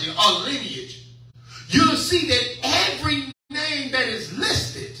genealogy or lineage, you'll see that every name that is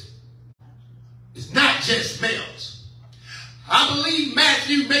listed is not just males. I believe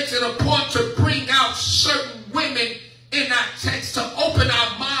Matthew makes it a point to bring out certain women in our text to open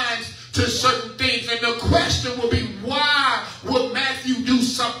our minds to certain things. And the question will be, why would Matthew do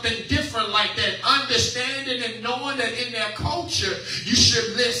something different like that? Understanding and knowing that in their culture, you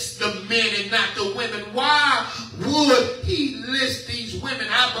should list the men and not the women. Why would he list these women?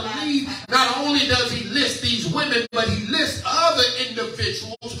 I believe not only does he list these women, but he lists other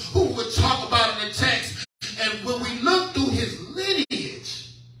individuals who would talk about in the text. And when we look through his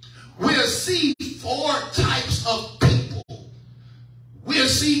lineage, we'll see four types of people. We'll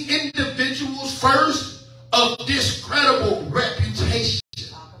see individuals first of discreditable reputation.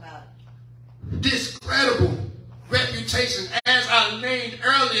 Discreditable reputation. As I named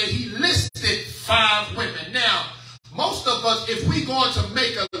earlier, he listed 5 women. Now, most of us, if we're going to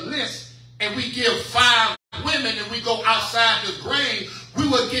make a list and we give 5 women and we go outside the grain, we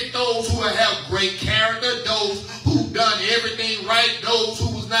will get those who have great character, those who done everything right, those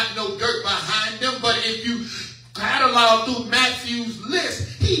who was not no dirt behind them. But if you catalog through Matthew's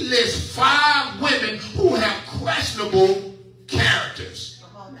list, he lists 5 women who have questionable characters.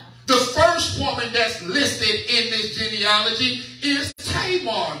 The first woman that's listed in this genealogy is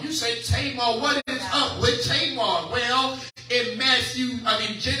Tamar. You say, Tamar, what is up with Tamar? Well, in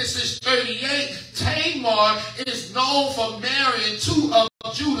Genesis 38, Tamar is known for marrying 2 of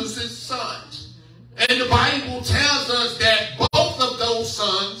Judah's sons. And the Bible tells us that both of those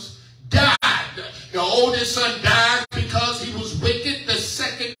sons died. The oldest son died because he was wicked. The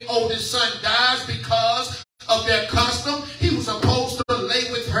second oldest son dies because of their custom. He was supposed to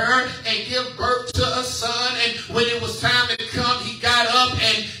lay with her and give birth to a son. And when it was time to come, he got up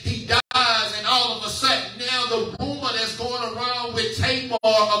and he dies. And all of a sudden, now the rumor that's going around with Tamar,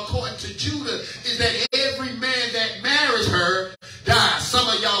 according to Judah, is that every man that marries her dies. Some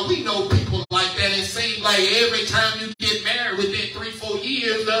of y'all, we know people like that. It seems like every time you get married, within 3-4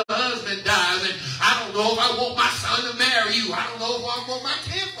 years, the husband dies. And I don't know if I want my son to marry you. I don't know if I want my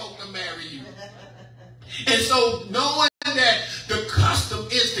kinfolk to marry you. And so, knowing that the custom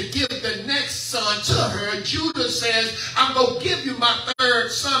is to give the next son to her, Judah says, I'm going to give you my 3rd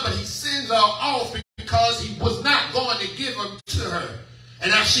son, but he sends her off because he was not to give them to her.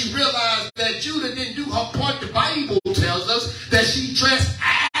 And now she realized that Judah didn't do her part. The Bible tells us that she dressed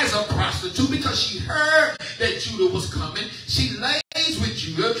as a prostitute because she heard that Judah was coming. She lays with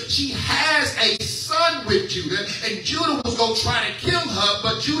Judah. She has a son with Judah. And Judah was going to try to kill her,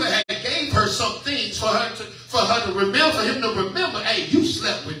 but Judah had gave her some things for him to remember, hey, you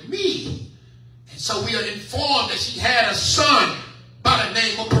slept with me. And so we are informed that she had a son by the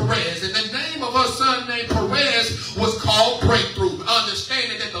name of Perez. And the name of her son named Perez was called Breakthrough.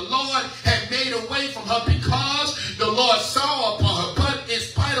 Understanding that the Lord had made a way from her because the Lord saw upon her. But in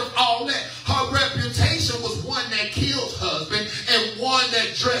spite of all that, her reputation was one that kills husband and one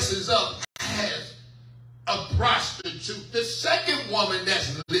that dresses up as a prostitute. The second woman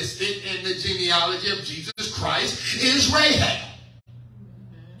that's listed in the genealogy of Jesus Christ is Rahab.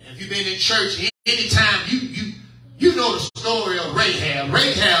 If you've been in church anytime, you know the story of Rahab.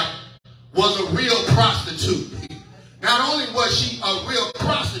 Rahab was a real prostitute. Not only was she a real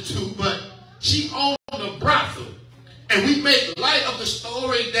prostitute, but she owned a brothel. And we make light of the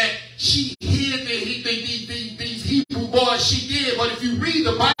story that she hid these Hebrew boys. She did. But if you read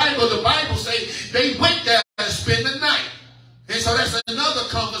the Bible says they went there to spend the night. And so that's another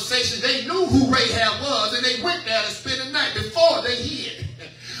conversation. They knew who Rahab was, and they went there to spend the night before they hid.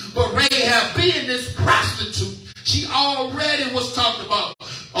 But Rahab, being this prostitute, she already was talked about.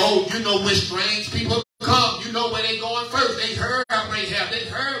 Oh, you know when strange people come, you know where they going first. They heard of Rahab. They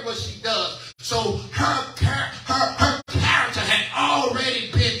heard what she does. So her character had already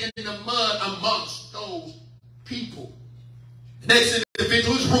been in the mud amongst those people. Next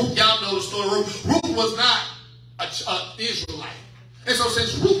individual is Ruth. Y'all know the story of Ruth. Ruth was not an Israelite. And so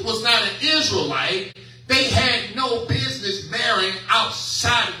since Ruth was not an Israelite, they had no business marrying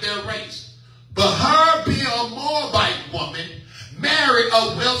outside of their race. But her being a Moabite woman married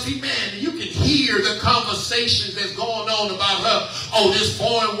a wealthy man. And you can hear the conversations that's going on about her. Oh, this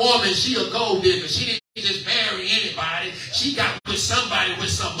foreign woman, she a gold digger. She didn't just marry anybody. She got with somebody with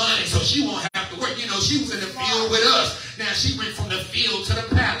some money, so she won't have to work. You know, she was in the field with us. Now she went from the field to the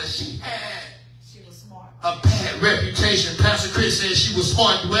palace. She was smart. A bad reputation. Pastor Chris said she was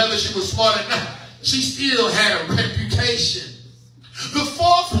smart. Whether she was smart or not, she still had a reputation. The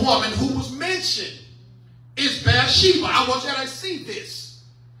fourth woman who was mentioned is Bathsheba. I want you to see this.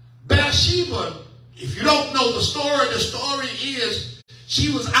 Bathsheba, if you don't know the story is she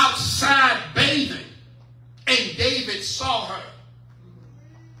was outside bathing and David saw her.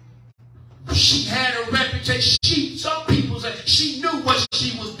 She had a reputation. Some people say she knew what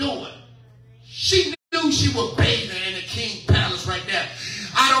she was doing. She knew she was bathing in the king's palace right there.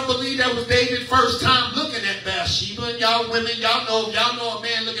 I don't believe that was David's first time looking at Bathsheba. And y'all women, y'all know a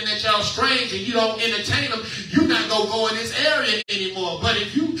man looking at y'all strange and you don't entertain him, you're not going to go in this area anymore. But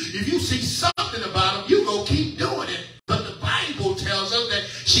if you see something about him, you go keep doing it. But the Bible tells us that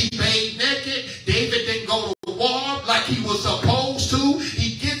she bathed naked. David didn't go to war like he was supposed to.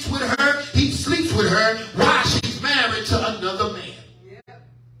 He gets with her. He sleeps with her while she's married to another man. Yeah.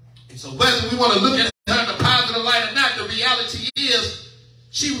 And so whether we want to look at her in a positive light or not, the reality is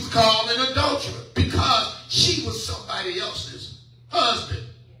she was called an adulterer because she was somebody else's husband.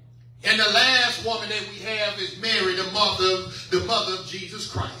 And the last woman that we have is Mary, the mother of Jesus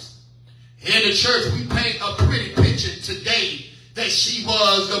Christ. In the church, we paint a pretty picture today that she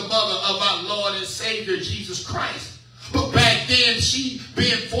was the mother of our Lord and Savior, Jesus Christ. But back then, she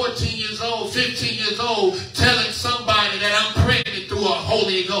being 14 years old, 15 years old, telling somebody that I'm pregnant through a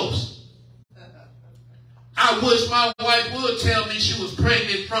Holy Ghost. I wish my wife would tell me she was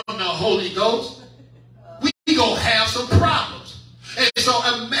pregnant from the Holy Ghost. We gonna have some problems. And so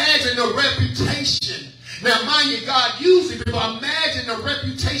imagine the reputation. Now, mind you, God using people. Imagine the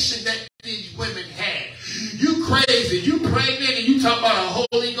reputation that these women had. You crazy. You pregnant and you talk about a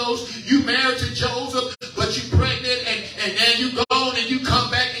Holy Ghost. You married to Joseph, but you pregnant and then you gone and you come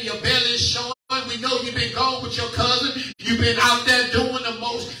back and your belly is showing. We know you've been gone with your cousin. You've been out there doing the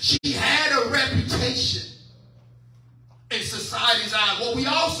most. She had a reputation in society's eye. What we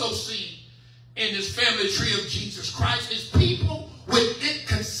also see in this family tree of Jesus Christ is people with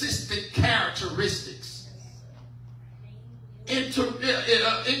inconsistent characteristics.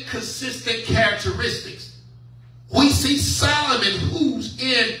 Inconsistent characteristics. We see Solomon, who's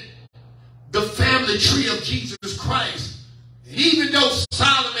in the family tree of Jesus Christ. And even though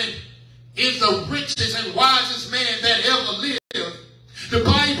Solomon is the richest and wisest man that ever lived, the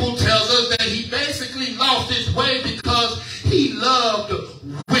Bible tells us that he basically lost his way because he loved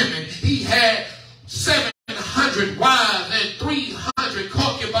women. He had 700 wives and 300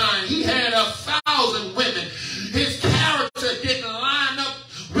 concubines. He had 1,000 women. His character didn't line up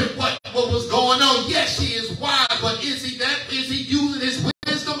with what was going on. Yes, he is wise, but is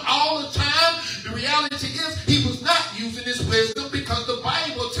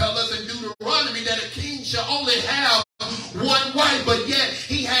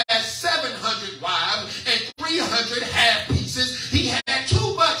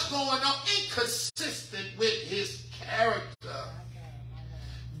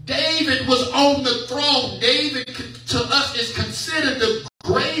on the throne. David to us is considered the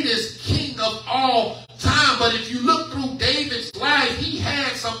greatest king of all time. But if you look through David's life, he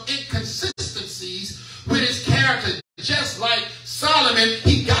had some inconsistencies with his character. Just like Solomon,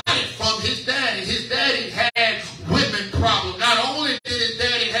 he got it from his daddy. His daddy had women problems. Not only did his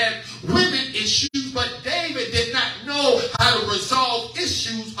daddy have women issues, but David did not know how to resolve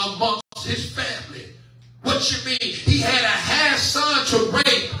issues amongst his family. What you mean? He had a half son to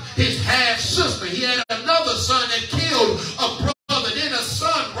rape his half sister. He had another son that killed a brother. Then a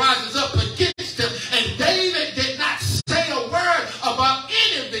son rises up against him. And David did not say a word about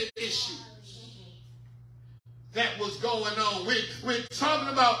any of the issues that was going on. We're talking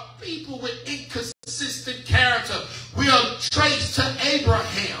about people with inconsistent character. We are traced to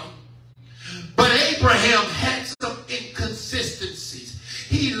Abraham. But Abraham had some inconsistencies.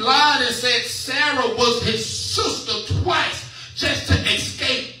 He lied and said Sarah was his sister twice just to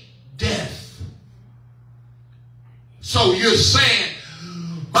escape death. So you're saying,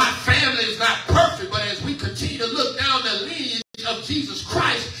 my family is not perfect, but as we continue to look down the lineage of Jesus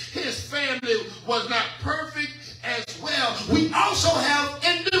Christ, his family was not perfect as well. We also have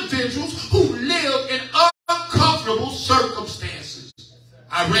individuals who live in uncomfortable circumstances.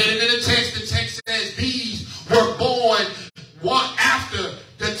 I read it in the text. The text says these were born after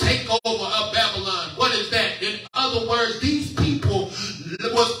the takeover of Babylon. What is that? In other words, these people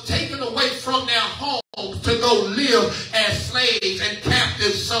was taken away from their homes to go live as slaves and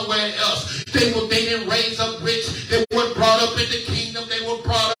captives somewhere else. They didn't raise up rich. They weren't brought up in the kingdom. They were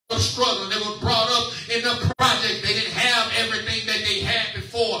brought up struggling. They were brought up in the project. They didn't have everything that they had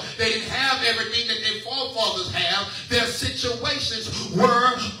before. They didn't have everything that their forefathers have. Their situations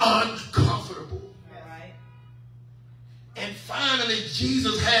were uncomfortable. And finally,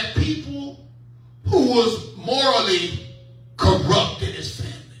 Jesus had people who was morally corrupt in his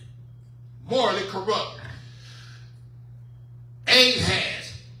family. Morally corrupt.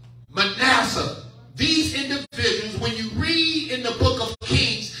 Ahaz, Manasseh, these individuals, when you read in the book of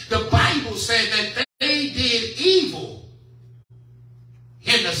Kings, the Bible said that they did evil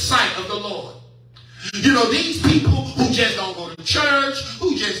in the sight of the Lord. You know, these people who just don't go to church,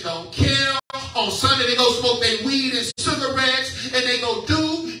 who just don't care. On Sunday, they go smoke their weed and cigarettes, and they go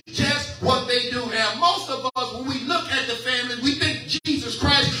do just what they do. And most of us, when we look at the family, we think Jesus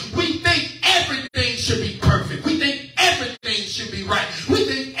Christ, we think everything should be perfect. We think everything should be right. We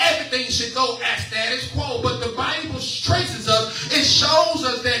think everything should go as status quo. But the Bible traces us. It shows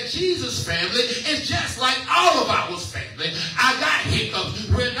us that Jesus' family is just like all of our family. I got hiccups.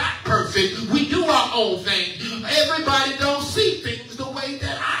 We're not perfect. We do our own thing. Everybody don't see things the way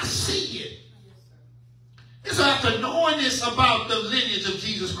that I see it. And so after knowing this about the lineage of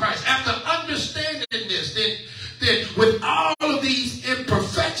Jesus Christ, after understanding this, then with all of these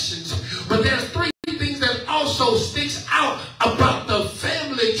imperfections, but there's three things that also sticks out about the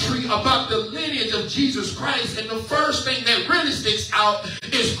family tree, about the lineage of Jesus Christ. And the first thing that really sticks out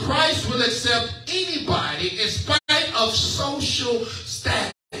is Christ will accept anybody in spite of social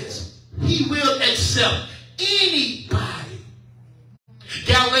status. He will accept anybody.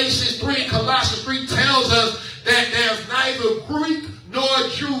 Galatians 3 and Colossians 3 tells us that there's neither Greek nor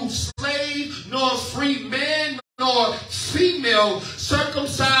Jew, slave nor free man nor female,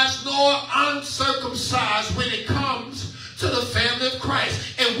 circumcised nor uncircumcised when it comes to the family of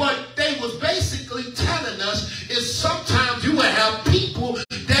Christ. And what they was basically telling us is sometimes you will have people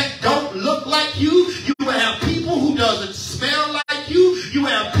that don't look like you. You will have people who doesn't smell like you. You will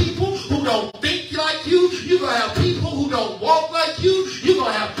have people who don't think like you. You will have people who don't walk like you. You're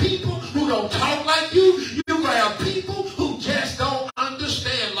going to have people who don't talk like you. You're going to have people who just don't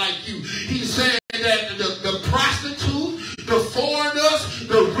understand like you. He's saying that the prostitute, the foreigners,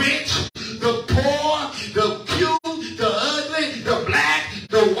 the rich, the poor, the cute, the ugly, the black,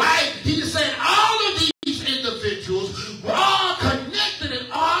 the white, he's saying all of these individuals are connected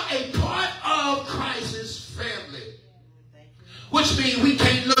and are a part of Christ's family. Which means we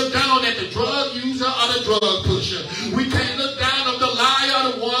can't look down at the drug user or the drug pusher. We can't look down on the liar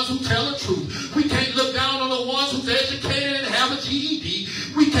or the ones who tell the truth. We can't look down on the ones who's educated and have a GED.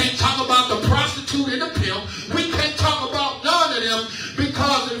 We can't talk about the prostitute and the pimp. We can't talk about none of them,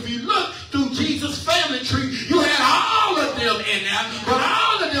 because if you look through Jesus' family tree, you had all of them in there, but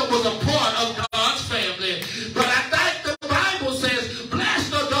all of them was a part of God's family. But I think the Bible says,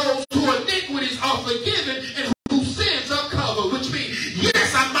 blessed are those whose iniquities are forgiven and whose sins are covered, which means,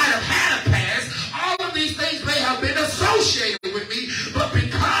 yes, I might have had a past. All of these things may have been associated with me, but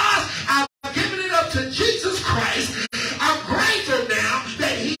because I've given it up to Jesus Christ, I'm grateful now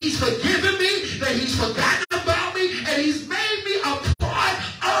that he's forgiven me, that he's forgotten about me, and he's made me a part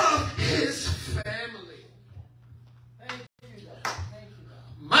of his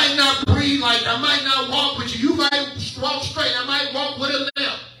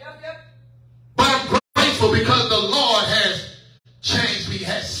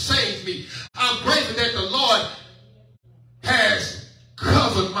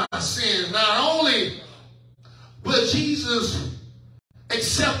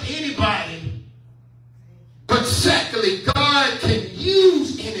accept anybody. But secondly, God can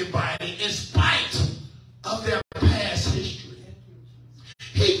use anybody in spite of their past history.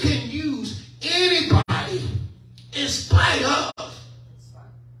 He can use anybody in spite of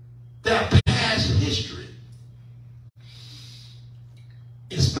their past history.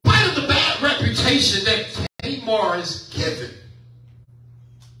 In spite of the bad reputation that Tamar is given,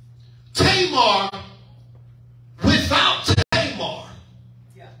 Tamar, without Tamar,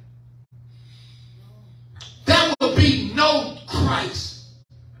 there will be no Christ.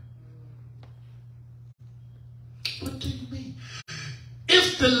 What do you mean?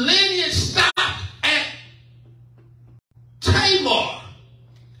 If the lineage stopped at Tamar,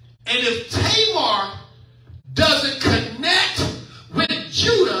 and if Tamar doesn't connect with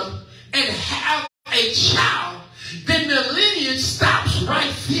Judah and have a child, then the lineage stops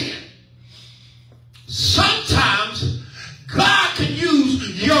right there. Sometimes God can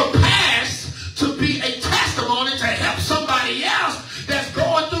use your past to be a testimony to help somebody else that's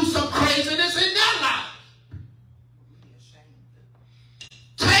going through some craziness in their life.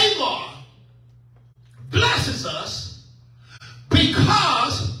 Tamar blesses us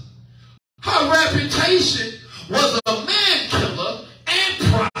because her reputation was a man killer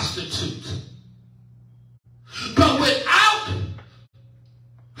and prostitute. But without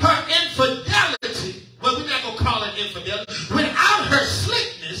her infidelity, well, we're not going to call it infidelity, without her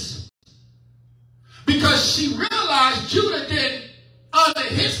slickness, because she realized Judah didn't honor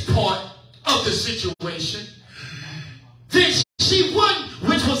his part of the situation, then she wouldn't,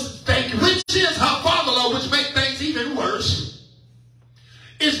 which is her father-in-law, which makes things even worse,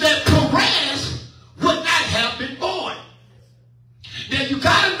 is that Perez would not have been born. Now, you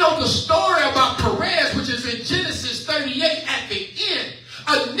got to know the story about Perez, which is in Genesis 38 at the end.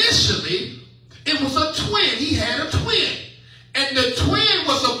 Initially, it was a twin. He had a twin. And the twin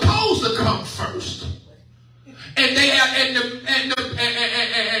was supposed to come first. And they have,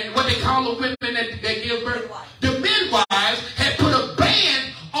 and what they call the women that give birth, the midwives had put a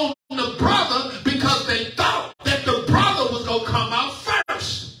ban on the brother because they thought that the brother was going to come out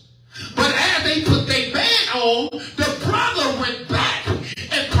first. But as they put their ban on, the brother went back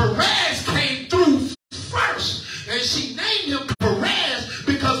and Perez came through first. And she named him Perez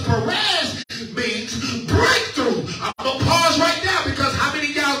because Perez means breakthrough. I'm going to pause right now because how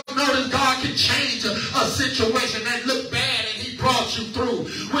many of y'all know that God can change a situation that looked bad and he brought you through?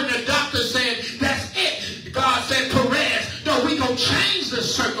 When the doctor said, that's it, God said, Perez, no, we're going to change the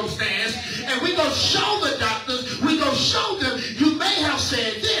circumstance and we're going to show the doctors, we're going to show them, you may have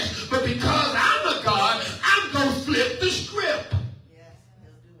said this, but because I'm a God, I'm going to flip the script. Yes,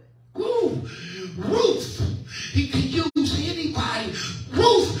 let's do it. Woo. Ruth, he can use anybody.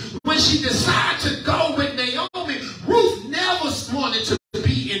 Ruth, when she decided to go with Naomi, Ruth never wanted to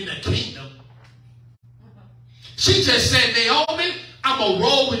be in the kingdom. She just said, Naomi, I'm going to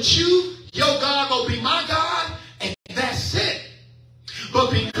roll with you. Your God going to be my God. And that's it.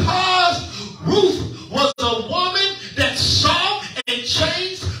 But because Ruth was a woman that saw and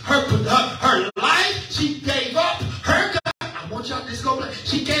changed her life, she gave up her God. I want y'all to just go back.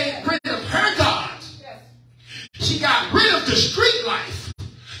 She gave rid of her gods. She got rid of the street life.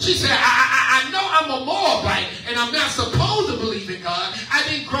 She said, I know I'm a Moabite and I'm not supposed to believe in God. I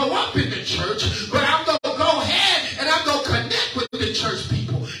didn't grow up in the church, but I'm going to go ahead and I'm going to connect with the church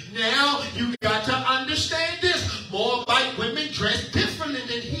people. Now, you got to understand this. Moabite women dress differently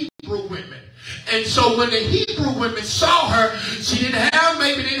than Hebrew women. And so when the Hebrew women saw her, she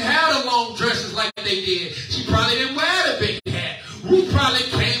maybe didn't have the long dresses like they did. She probably didn't wear the big hat. Ruth probably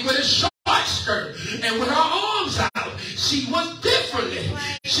came with a short skirt and with her arms out. She was differently.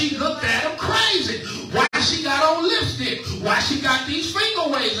 She looked at him crazy. Why she got on lipstick? Why she got these finger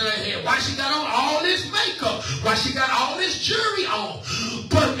waves in her hair? Why she got on all this makeup? Why she got all this jewelry on?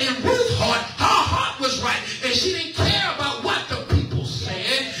 But in Ruth's heart, her heart was right. And she didn't care about what the people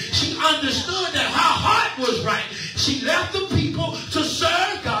said. She understood that her heart was right. She left the people to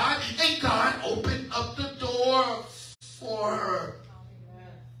serve God, and God opened up the door for her.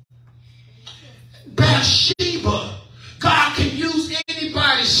 Bathsheba, God can use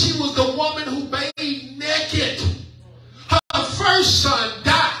anybody. She was the woman who bathed naked. Her first son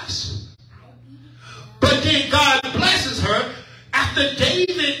dies. But then God blesses her after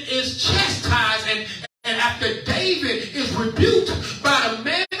David is chastised and after David is rebuked by the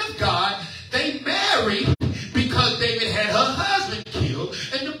man of God. They marry because David had her husband killed.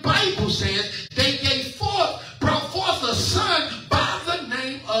 And the Bible says they brought forth a son by the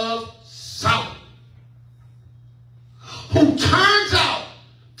name of Saul, who turns out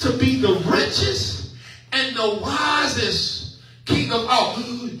to be the richest and the wisest king of all.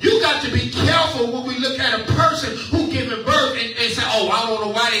 got to be careful when we look at a person who giving birth and say, oh, I don't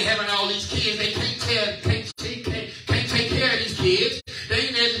know why they having all these kids. They can't take care of these kids. They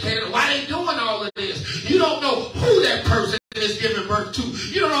ain't educated. Why they doing all of this? You don't know who that person is giving birth to.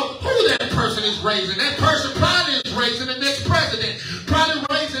 You don't know who that person is raising. That person probably is raising the next president. Probably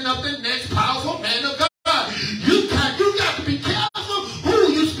raising up the next powerful man of God. You got to be careful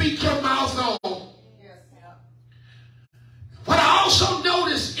who you speak your mouth on. What I also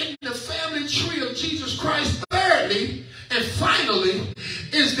notice in the family tree of Jesus Christ, thirdly and finally,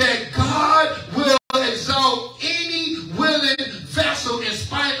 is that God will exalt any willing vessel in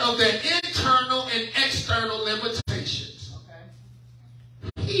spite of their internal and external limitations.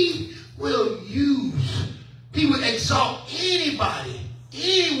 Okay. He will exalt anybody,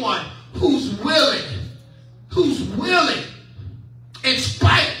 anyone who's willing, in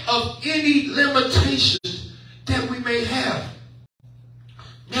spite of any limitations that we may have.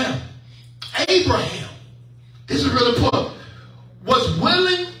 Now, Abraham, this is really important, was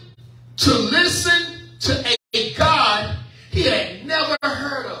willing to listen to a God he had never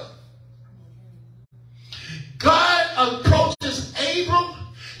heard of. God approaches Abram.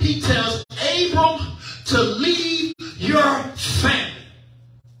 He tells Abram to leave your family.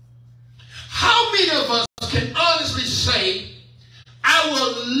 How many of us can honestly say, I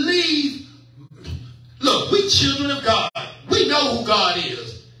will leave? Look, we children of God. We know who God is.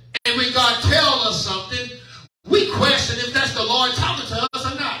 And when God tells us something, we question if that's the Lord talking to us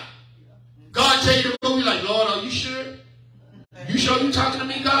or not. God tell you to go, we're like, Lord, are you sure? You sure you talking to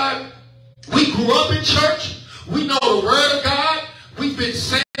me, God? We grew up in church. We know the word of God. We've been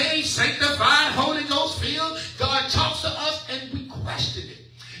saved, sanctified, Holy Ghost filled. God talks to us and we question it.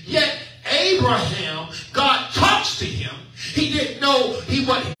 Yet Abraham, God talks to him. He didn't know, he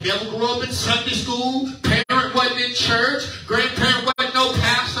never grew up in Sunday school. Parent wasn't in church. Grandparent wasn't no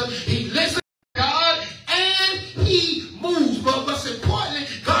pastor. He listened to God and he moves. But what's important,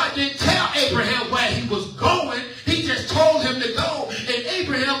 God didn't tell Abraham where he was going. He just told him to go. And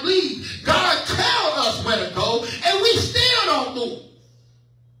Abraham leaves. God tells us where to go and we still don't move.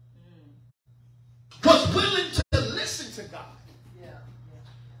 Was willing to listen to God.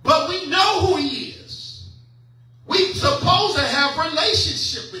 But we know who he is. We're supposed to have a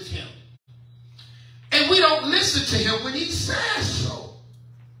relationship with him. And we don't listen to him when he says so.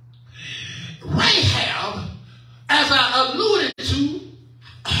 Rahab, as I alluded to,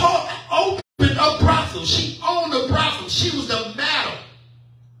 opened a brothel. She owned a brothel. She was the madam.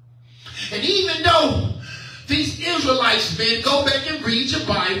 And even though these Israelites men, go back and read your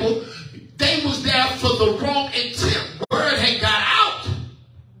Bible, they was there for the wrong intent. Word had got out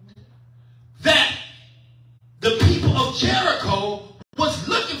that the people of Jericho was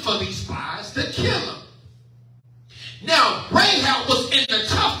looking for these spies to kill them. Now, Rahab was in a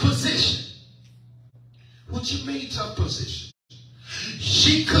tough position. What you mean tough position?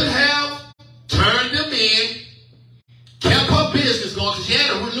 She could have turned them in, kept her business going, because she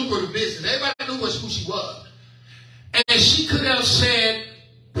had a lucrative business. Everybody knew who she was. And she could have said,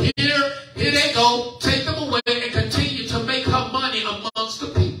 here they go, take them away, and continue to make her money amongst the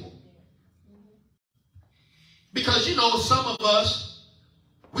people. Because, you know, some of us,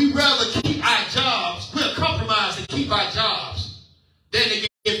 we rather keep our jobs. We'll compromise to keep our jobs than to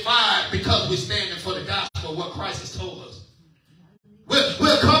get fired because we're standing for the gospel of what Christ has told us.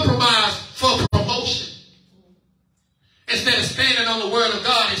 We'll compromise for promotion instead of standing on the word of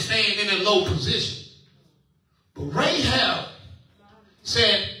God and staying in a low position. But Rahab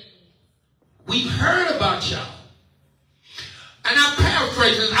said, we've heard about y'all. And I'm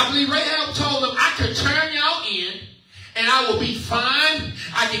paraphrasing. I believe Rahab told them, I can turn y'all in and I will be fine.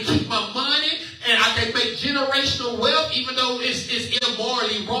 I can keep my money and I can make generational wealth even though it's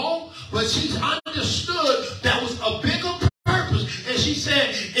immorally wrong. But she understood that was a bigger purpose. And she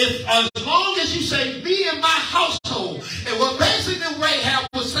said, as long as you say me and my household. And what basically Rahab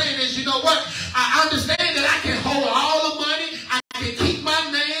was saying is, you know what? I understand that I can hold all the money. I can keep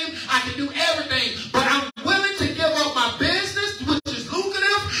my name. I can do everything. But I'm willing to give up my business, which is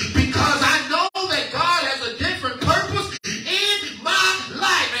lucrative, because I know that God has a different purpose in my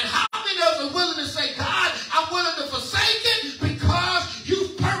life. And how many of us are willing to say, God, I'm willing to forsake it because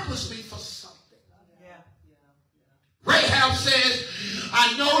you've purposed me for something. Rahab says,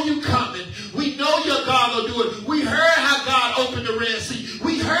 I know you coming. We know your God will do it. We heard how God opened the Red Sea.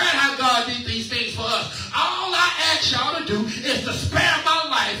 We heard how God did these things for us. All I ask y'all to do is to spare my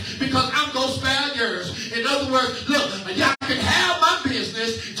life because I'm going to spare yours. In other words, look, y'all can have my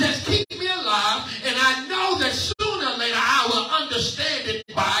business. Just keep me alive. And I know that sooner or later I will understand it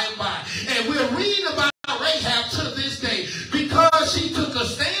by and by. And we're reading about Rahab to this day because she took a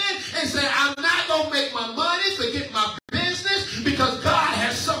stand said, I'm not going to make my money, forget my business, because God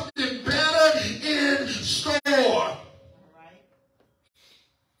has something better in store.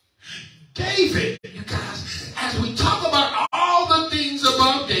 David, you guys, as we talk about all the things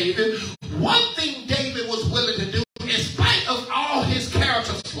about David, one thing David was willing to do, in spite of all his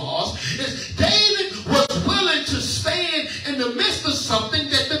character flaws, is David was willing to stand in the midst of something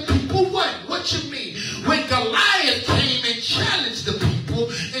that the people wouldn't. What you mean? When Goliath came and challenged the people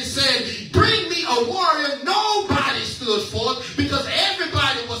and said, bring me a warrior, nobody stood forth because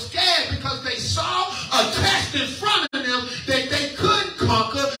everybody was scared because they saw a test in front of them that they couldn't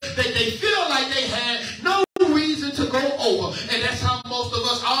conquer, that they feel like they had no reason to go over. And that's how most of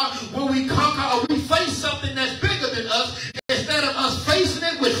us are when we conquer or we face something that's bigger than us. Instead of us facing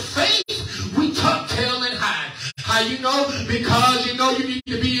it with faith, we tuck tail and hide. How you know? Because you know you need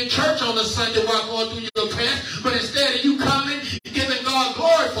to be in church on a Sunday while going through your test, but instead of you coming, giving God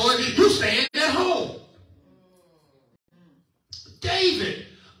glory for it, you staying at home. David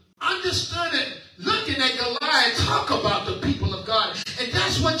understood it, looking at Goliath, talk about the people of God. And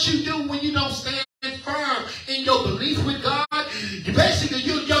that's what you do when you don't stand firm in your belief with God. Basically,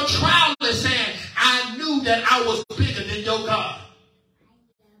 your trial is saying, I knew that I was bigger than your God.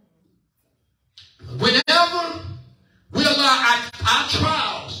 Whenever we allow our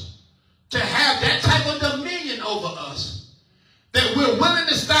trials to have that type of dominion over us, that we're willing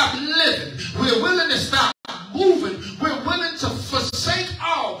to stop living, we're willing to stop moving, we're willing to forsake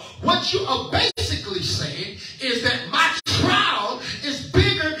all. What you are basically saying is that my trial is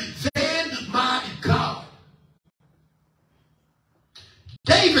bigger than my God.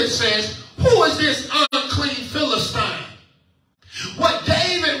 David says, who is this unclean Philistine? What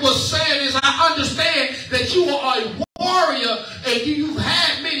David was saying is, I understand that you are a warrior and you've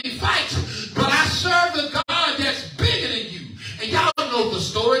had many fights, but I serve a God that's bigger than you. And y'all know the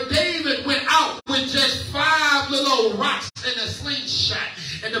story. David went out with just 5 little old rocks and a slingshot.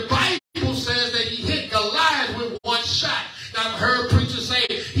 And the Bible says that he hit Goliath with 1 shot. Now, I've heard preachers say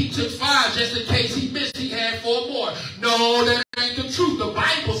he took 5 just in case he missed, he had 4 more. No, that ain't the truth. The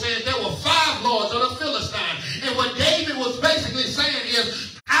Bible says there were 5 lords of the Philistine. And what David was basically saying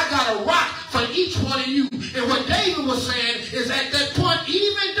is, I got a rock for each one of you. And what David was saying is at that point,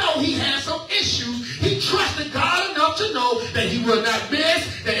 even though he had some issues, he trusted God enough to know that he will not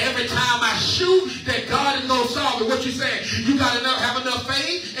miss, that every time I shoot, that God is going to solve it. What you saying? You got to have enough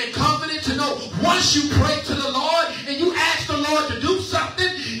faith and confidence to know once you pray to the Lord and you ask the Lord to do something,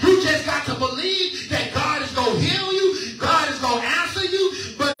 you just got to believe that God is going to heal you, God is going to answer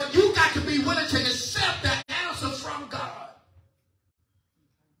you, but you got to be willing to accept that answer from God.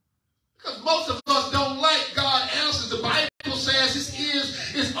 Because most of us don't like God answers. The Bible says his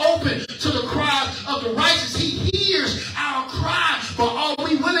ears is open to the cries of the righteous. He hears our cry, but are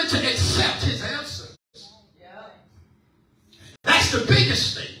we willing to accept his answers? Yeah. That's the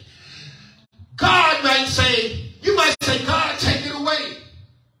biggest thing. God might say, you might say, God, take it away.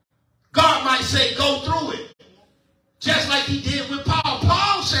 God might say, go through it. Just like he did with Paul.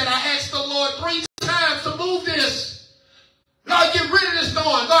 Paul said, I asked the Lord 3 times to move this. God, get rid of this thorn.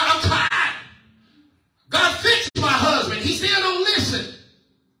 God, I'm tired. God, fix my husband. He still don't listen.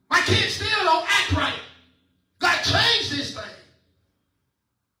 My kids still don't act right. God, change this thing.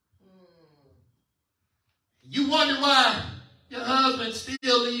 You wonder why your husband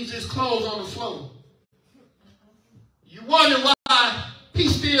still leaves his clothes on the floor. You wonder why he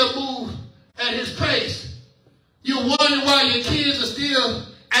still moves at his pace. You wonder why your kids are still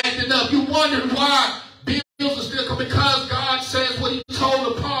acting up. You wonder why bills are still coming, because God says what he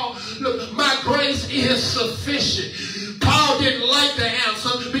told Paul, look, my grace is sufficient. Paul didn't like the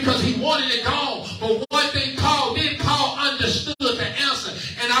answer because he wanted it gone. But one thing Paul did, Paul understood the answer.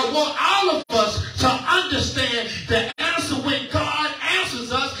 And I want all of us to understand the answer when God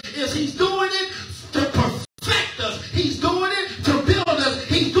answers us is he's doing it to perfect us. He's doing it to build us.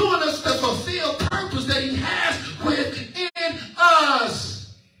 He's doing us to fulfill purpose that he has within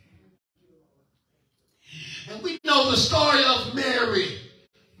us. And we know the story of Mary.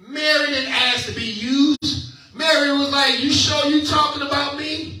 Mary didn't ask to be used. Mary was like, you sure you talking about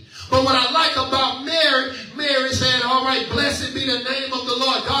me? But what I like about Mary, Mary said, all right, blessed be the name of the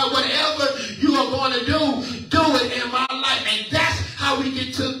Lord. God, whatever you are going to do it in my life. And that's how we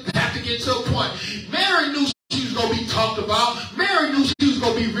have to get to a point. Mary knew she was going to be talked about. Mary knew she was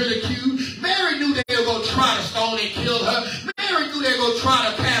going to be ridiculed. Mary knew they were going to try to stone and kill her. Mary knew they were going to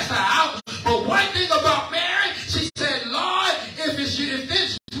try to cast her out. But one thing about Mary, she said, Lord, if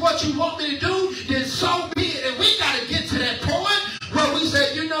this is what you want me to do, then so be it. And we got to get to that point where we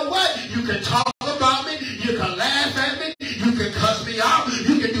say, you know what? You can talk about me. You can laugh at me. You can cuss me out.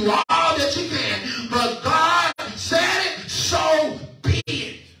 You can do all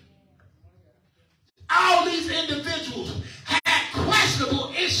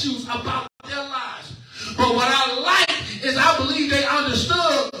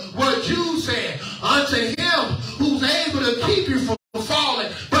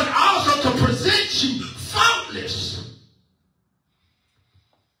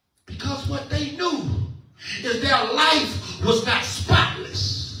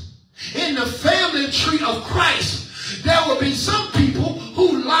the family tree of Christ, there will be some people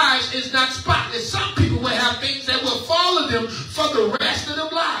whose lives is not spotless. Some people will have things that will follow them for the rest of their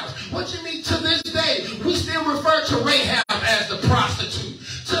lives. What you mean? To this day, we still refer to Rahab as the prostitute.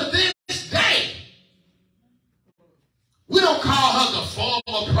 To this day, we don't call her the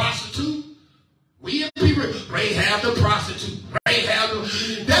former prostitute. We people, Rahab the prostitute.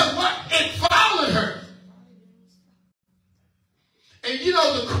 That's what it followed her. And you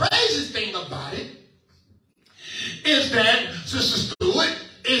know the craziest thing about it is that, Sister Stewart,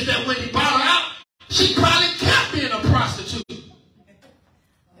 is that when he bought her out, she probably kept being a prostitute.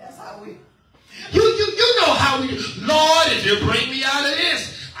 That's how we. You know how we do. Lord, if you bring me out of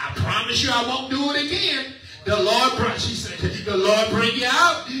this, I promise you I won't do it again. She said, the Lord bring you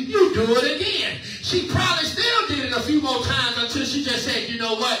out, you do it again. She probably still did it a few more times until she just said, you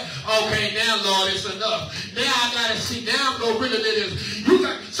know what? Okay, now, Lord, it's enough. Now I got to see, now I'm going to really live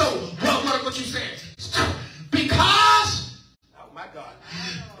this. So, what you saying? Because, oh my God,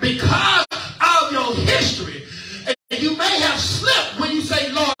 because of your history, and you may have slipped when you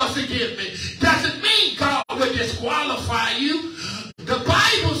say, Lord, forgive me. Doesn't mean God will disqualify you. The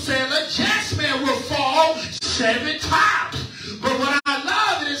Bible says a just man will fall 7 times. But what I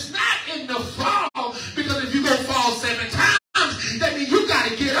love is not in the fall, because if you're going to fall 7 times, that means you got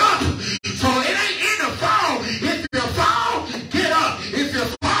to get up. So it ain't in the fall. If you fall, get up. If you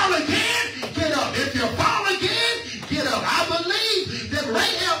fall again, get up. If you fall again, get up. I believe that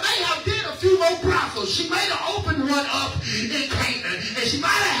Rahab may have did a few more brothels. She may have opened one up in Canaan, and she might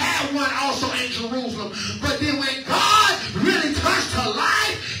have had one also in Jerusalem. But then when God really touched her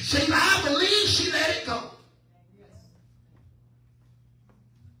life, I believe she let it go.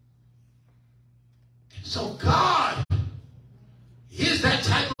 So God is that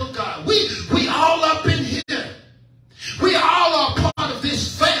type of God. We all up in here. We all are part of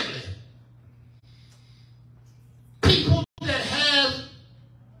this family. People that have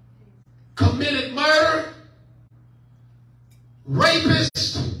committed murder,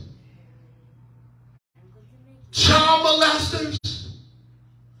 rapists, child molesters,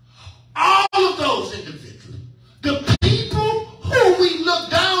 all of those individuals, the people who we look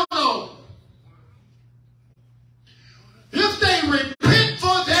down on, if they repent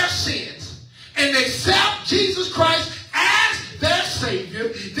for their sins and accept Jesus Christ as their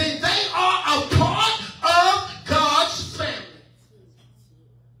Savior, then they are a part of God's family.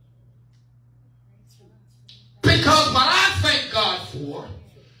 Because what I thank God for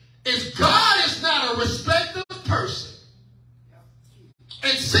is God is not a respecter of person.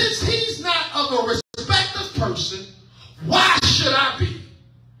 And since he's not of a respected person, why should I be?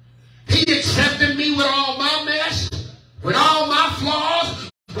 He accepted me with all my mess, with all my flaws,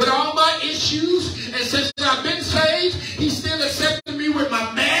 with all my issues. And since I've been saved, he still accepted me with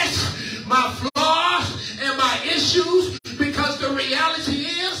my mess, my flaws, and my issues. Because the reality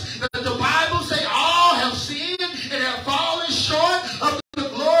is that the Bible says all have sinned and have fallen short of the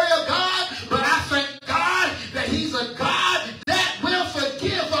glory of God. But I thank God that he's a God that will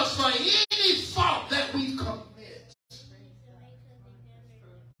forgive us for any fault that we commit.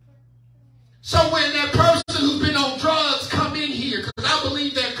 So when that person who's been on drugs come in here, because I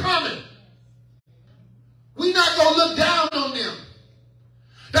believe they're coming, we're not going to look down on them.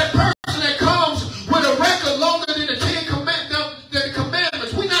 That person that comes with a record longer than the Ten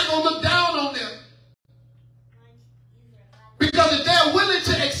Commandments, we're not going to look down on them. Because if they're willing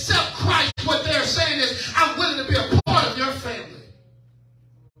to accept Christ, what they're saying is, I'm willing to be a part of your family.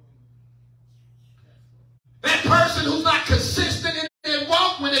 That person who's not consistent in their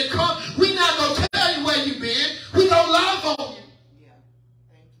walk, when they come, we're not going to tell you where you've been. We're going to love on you. Yeah.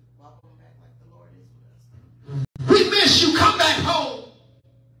 Thank you. Welcome back like the Lord is with us. We miss you. Come back home.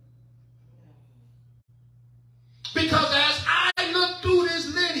 Because as I look through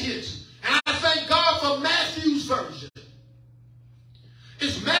this lineage, and I thank God for Matthew's version,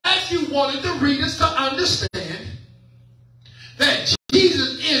 is Matthew wanted the readers to understand that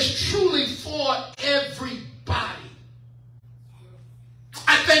Jesus is truly for everybody.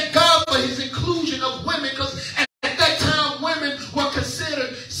 I thank God for his inclusion of women, because at that time women were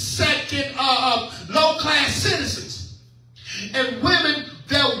considered second low-class citizens. And women,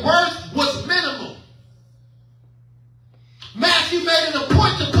 their worth was minimal. Matthew made it a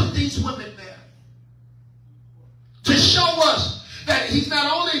point to put these women there to show us that he's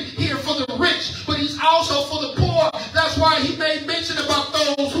not only here for the rich, but he's also for the poor. That's why he made mention about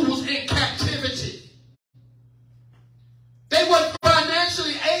those who was in captivity. They weren't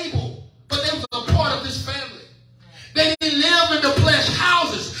financially able, but they was a part of this family. They didn't live in the plush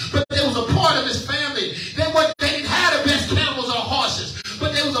houses, but they was a part of this family. They didn't have the best camels or horses,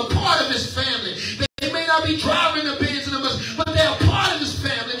 but they was is a part of his family. They may not be driving the Benz and the bus, but they're a part of his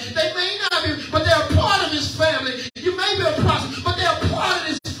family. They may not be, but they're a part of his family. You may be a prostitute, but they're a part of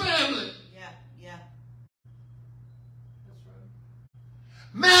his family. Yeah. That's right.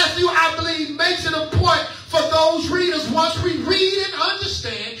 Matthew, I believe, makes it a point for those readers, once we read and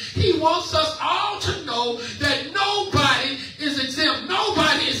understand, he wants us all to know that nobody is exempt.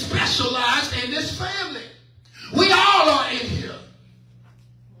 Nobody is specialized in this family. We all are in here.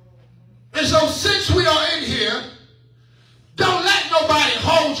 And so since we are in here, don't let nobody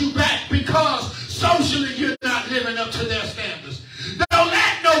hold you back because socially you're not living up to their standards. Don't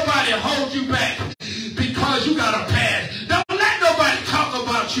let nobody hold you back because you got a past. Don't let nobody talk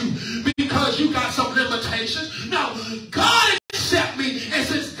about you because you got some limitations. No, God accept me, and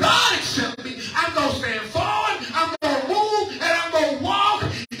since God accept me, I'm going to stand forward, I'm going to move, and I'm going to walk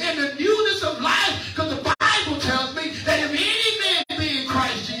in the newness of life, because the Bible tells me that if any man be in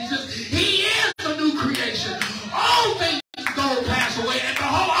Christ Jesus, he is a new creation. All things go pass away, and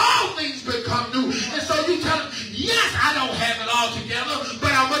behold, all things become new. And so you tell him, yes, I don't have it all together,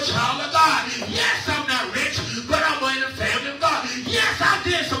 but I'm a child of God. Yes, I'm not rich, but I'm in the family of God. Yes, I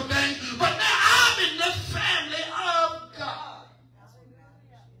did some things, but now I'm in the family of God.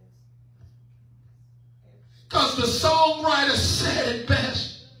 Because the songwriter said it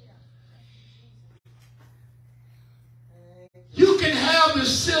best. You can have the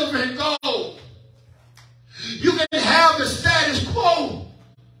silver and gold. You can have the status quo.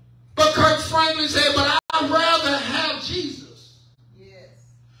 But Kirk Franklin said, but I'd rather have Jesus.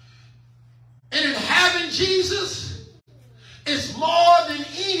 Yes. And in having Jesus, it's more than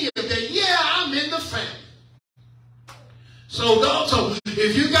any of that. Yeah, I'm in the family. So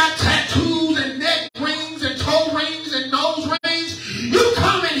if you got tattoos and neck rings and toe rings and nose rings, you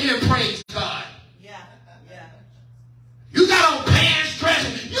come in here and praise God. Yeah. You got on pants,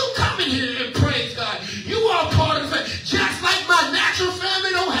 dress, you come in here and praise God. You are part of the family. Just like my natural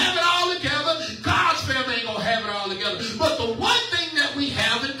family don't have it all together, God's family ain't gonna have it all together. But the one thing that we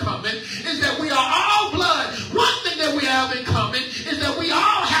have in common is that we are all blood. One thing that we have in common is that we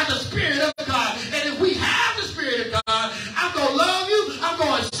all have the Spirit of God. And if we have the Spirit of God, I'm gonna love you, I'm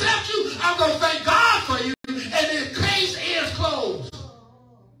gonna accept you, I'm gonna thank God for you, and the case is closed.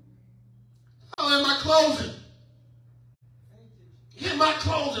 How am I closing? Here's my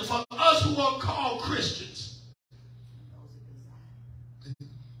closing for us who are called Christians.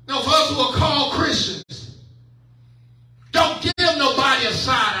 No, for us who are called Christians, don't give nobody a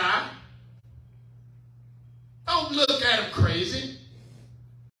side eye. Don't look at them crazy.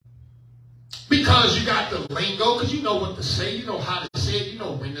 Because you got the lingo, because you know what to say, you know how to say it, you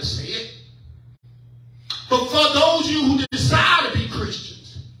know when to say it. But for those of you who decide to be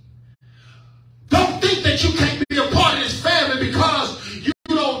Christians, don't think that you can't be a part of this family because you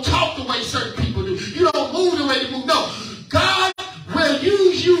don't talk the way certain people do. You don't move the way they move. No, God will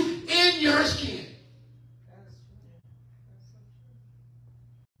use you in your skin.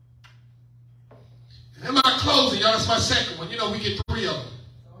 And my closing, y'all, that's my second one. You know, we get 3 of them.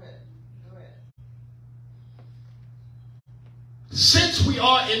 Go ahead. Since we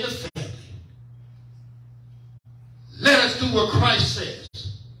are in the family, let us do what Christ says.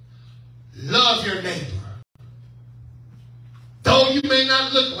 Love your neighbor. Though you may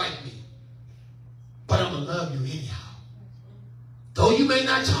not look like me, but I'm going to love you anyhow. Though you may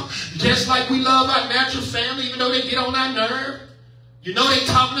not talk, just like we love our natural family, even though they get on our nerve. You know they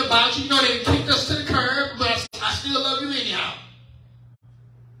talking about you. You know they kicked us to the curb, but I still love you anyhow.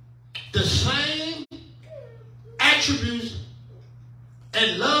 The same attributes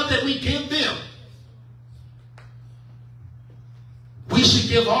and love that we give them, we should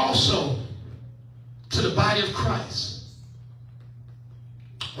give also to the body of Christ.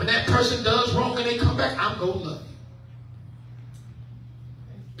 When that person does wrong and they come back, I'm going to love you.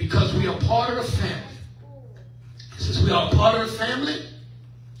 Because we are part of the family. Since we are part of the family,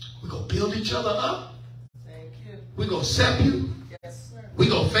 we're going to build each other up. Thank you. We're going to accept you. Yes, sir. We're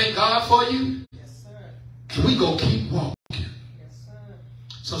going to thank God for you. Yes, sir. And we're going to keep walking. Yes, sir.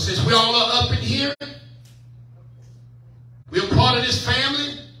 So since we all are up in here, we're part of this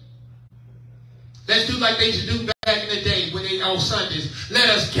family. Let's do like they used to do back in the day when they on Sundays. Let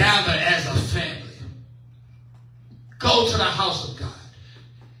us gather as a family. Go to the house of God.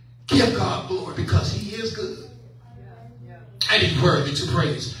 Give God glory because he is good. And he's worthy to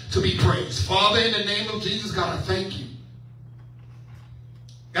praise, to be praised. Father, in the name of Jesus, God, I thank you.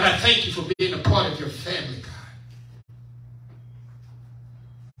 God, I thank you for being a part of your family, God.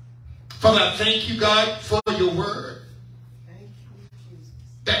 Father, I thank you, God, for your word. Thank you, Jesus.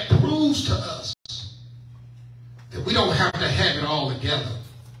 That proves to us that we don't have to have it all together.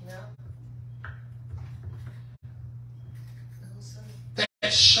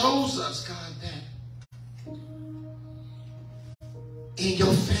 that shows us, God, that in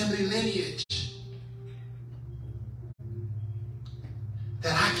your family lineage,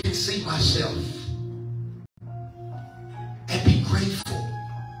 that I can see myself and be grateful.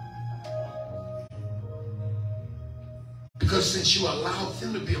 Because since you allowed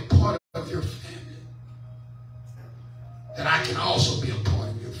them to be a part of your family, that I can also be a part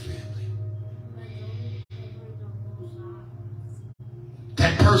of your family.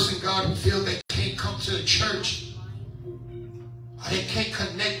 That person, God, who feels they can't come to the church, or they can't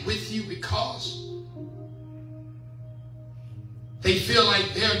connect with you because they feel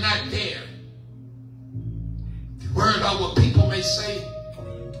like they're not there. They're worried about what people may say.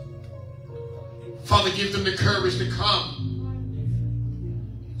 Father, give them the courage to come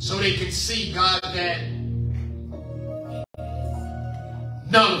so they can see, God, that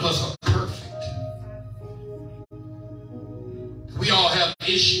none of us are perfect. We all have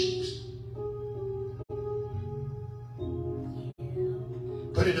issues.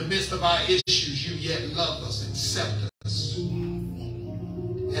 But in the midst of our issues, you yet love us and accept us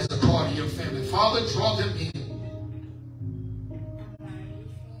as a part of your family. Father, draw them in.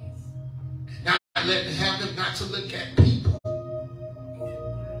 Not let them have them not to look at people,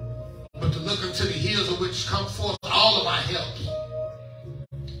 but to look unto the hills of which come forth all of our help,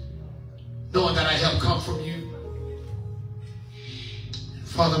 knowing that our help come from you.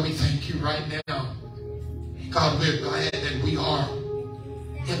 Father, we thank you right now. God, we're glad that we are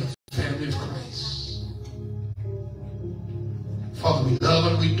in the family of Christ. Father, we love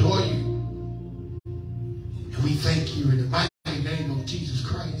and we adore you. And we thank you in the mighty name of Jesus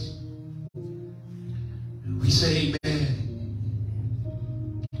Christ. We say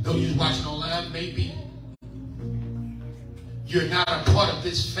amen. Those of you watching online, maybe you're not a part of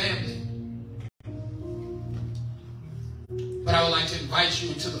this family. But I would like to invite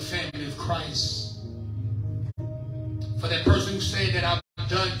you into the family of Christ. For that person who said that I've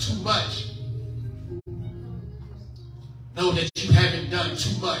done too much, know that you haven't done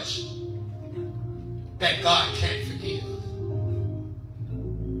too much that God can't forgive.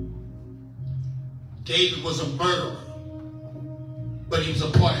 David was a murderer, but he was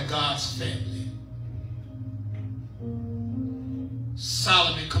a part of God's family.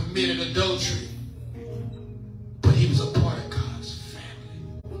 Solomon committed adultery, but he was a part of God's family.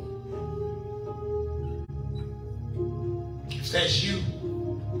 If that's you,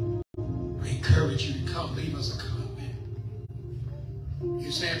 I encourage you to come. Leave us a comment.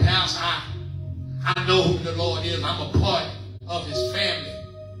 You're saying, Pastor, I know who the Lord is. I'm a part of his family.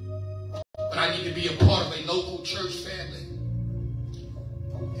 But I need to be a part of a local church family.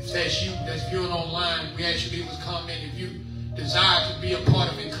 If that's you, that's viewing online, we ask you to leave us a comment. If you desire to be a part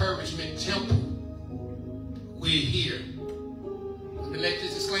of Encouragement Temple, we're here. Let me let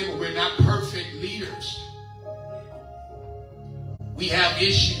this disclaimer, we're not perfect leaders. We have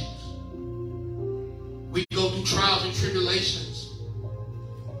issues. We go through trials and tribulations.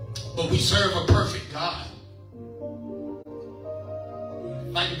 But we serve a perfect God.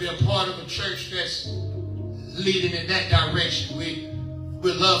 I'd like to be a part of a church that's leading in that direction.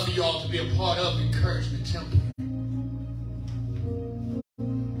 We'd love for you all to be a part of Encouragement Temple.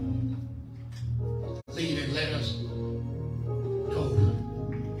 Lead and let us go.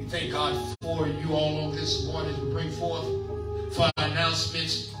 We thank God for you all on this morning. We bring forth for our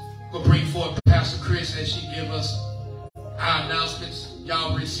announcements. We'll bring forth Pastor Chris as she gives us our announcements.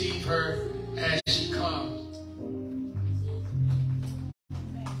 Y'all receive her as she comes.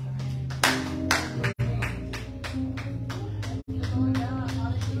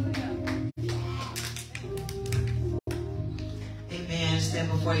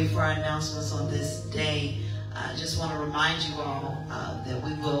 Before you for our announcements on this day, I just want to remind you all that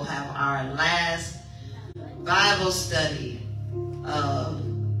we will have our last Bible study of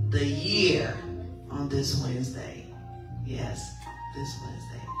the year on this Wednesday. Yes, this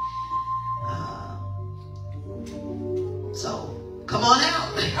Wednesday. So come on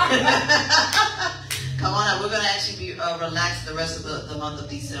out. Come on out. We're going to actually be relaxed the rest of the month of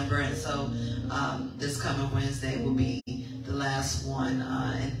December, and so this coming Wednesday will be the last one,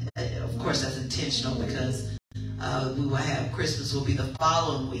 and of course that's intentional because we will have Christmas will be the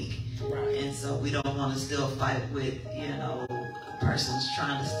following week, right. And so we don't want to still fight with persons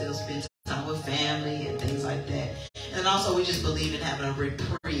trying to still spend time with family and things like that. And also we just believe in having a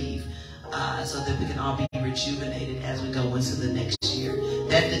reprieve so that we can all be rejuvenated as we go into the next year.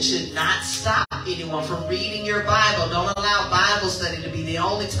 That should not stop anyone from reading your Bible. Don't allow Bible study to be the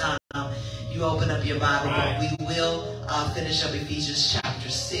only time you open up your Bible, but we will finish up Ephesians chapter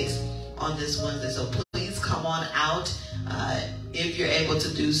 6 on this Wednesday. So please come on out. if you're able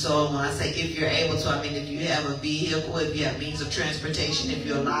to do so. When I say if you're able to, I mean if you have a vehicle, if you have means of transportation, if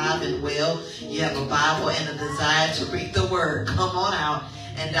you're alive and well, you have a Bible and a desire to read the Word, come on out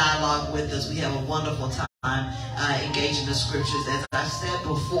and dialogue with us. We have a wonderful time engaging the scriptures. As I said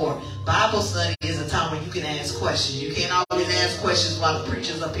before, Bible study is a time when you can ask questions. You can't always ask questions while the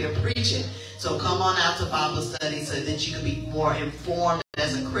preacher's up here preaching. So come on out to Bible study so that you can be more informed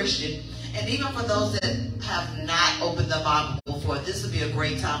as a Christian. And even for those that have not opened the Bible before, this would be a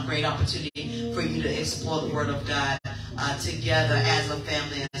great time, great opportunity for you to explore the Word of God together as a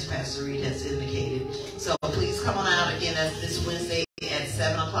family, as Pastor Reed has indicated. So please come on out again. That's this Wednesday at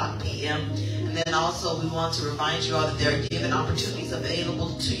 7 o'clock p.m. And then also we want to remind you all that there are giving opportunities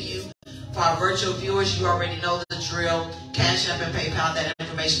available to you. For our virtual viewers, you already know the drill. Cash App and PayPal, that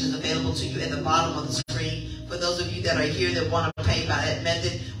information is available to you at the bottom of the screen. For those of you that are here that want to pay by that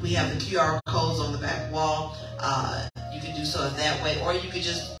method, we have the QR codes on the back wall. You can do so that way, or you could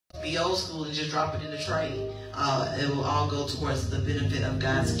just be old school and just drop it in the tray. It will all go towards the benefit of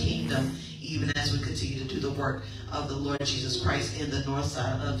God's kingdom, even as we continue to do the work of the Lord Jesus Christ in the north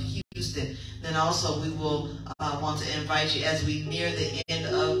side of Houston. Then also we will want to invite you as we near the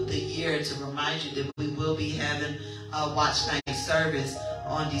end of the year to remind you that we will be having a watch night service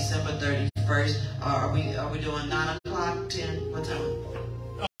on December 31st. Are we doing 9 o'clock, 10? What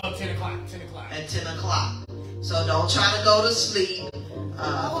time? 10 o'clock. 10 o'clock. At 10 o'clock. So don't try to go to sleep.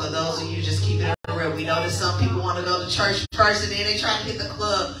 For those of you just keeping it real, we know that some people want to go to church first and then they try to hit the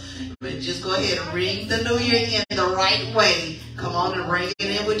club. But just go ahead and ring the new year in the right way. Come on and ring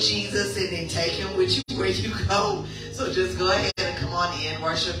it in with Jesus and then take him with you where you go. So just go ahead and come on in,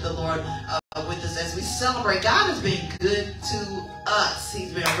 worship the Lord with us as we celebrate. God has been good to us.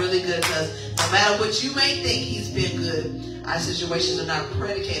 He's been really good to us. No matter what you may think, he's been good. Our situations are not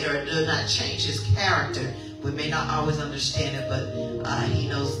predicated or do not change his character. We may not always understand it, but he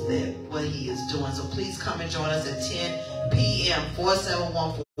knows that what he is doing. So please come and join us at 10 p.m.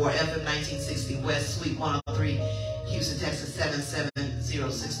 4714 FM 1960 West Suite 103, Houston, Texas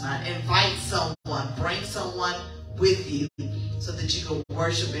 77069. Invite someone, bring someone with you so that you can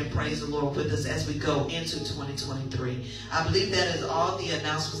worship and praise the Lord with us as we go into 2023. I believe that is all the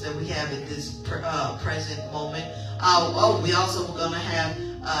announcements that we have at this present moment. We also were going to have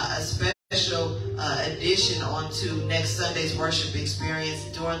a special addition onto next Sunday's worship experience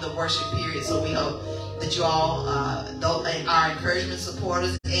during the worship period. So we hope that you all, our encouragement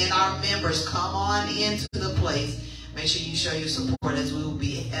supporters and our members, come on into the place. Make sure you show your support as we will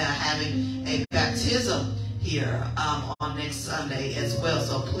be having a baptism here on next Sunday as well.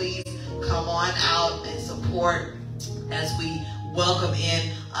 So please come on out and support as we welcome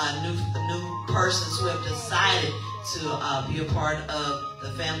in new persons who have decided to be a part of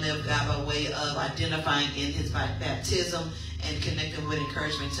the family of God by way of identifying in his baptism and connecting with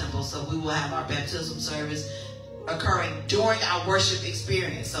Encouragement Temple. So we will have our baptism service occurring during our worship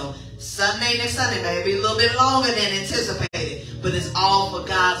experience. So next Sunday may be a little bit longer than anticipated, but it's all for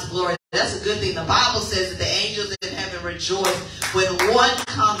God's glory. That's a good thing. The Bible says that the angels in heaven rejoice when one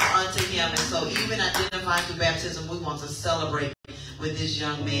comes unto him. And so even identifying through baptism, we want to celebrate with this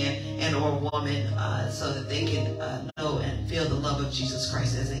young man and or woman so that they can know and feel the love of Jesus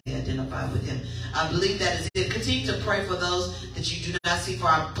Christ as they identify with him. I believe that is it. Continue to pray for those that you do not see, for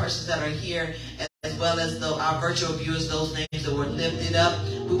our persons that are here, as well as our virtual viewers, those names that were lifted up.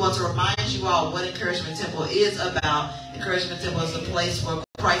 We want to remind you all what Encouragement Temple is about. Encouragement Temple is a place where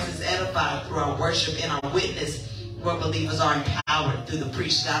Christ is edified through our worship and our witness, where believers are empowered through the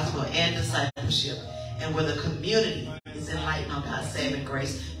preached gospel and discipleship, and where the community is enlightened on God's saving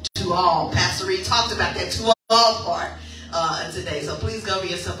grace to all. Pastor Reed talked about that to all part today. So please go be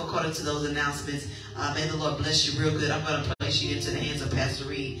yourself according to those announcements. May the Lord bless you real good. I'm going to place you into the hands of Pastor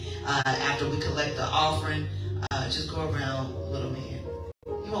Reed after we collect the offering. Just go around, little man.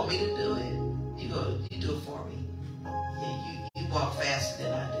 You want me to do it? You do it for me. Yeah, you walk faster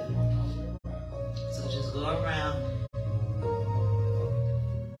than I do. So just go around.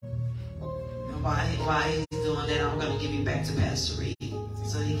 And while he's doing that, I'm going to give you back to Pastor Reed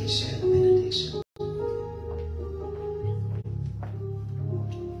so he can share the benediction.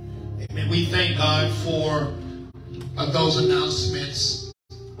 Amen. We thank God for those announcements.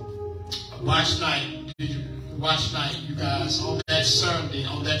 Watch night, you guys, on that Sunday,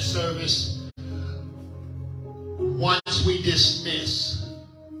 on that service. Once we dismiss,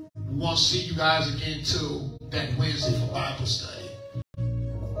 we won't see you guys again till that Wednesday for Bible study,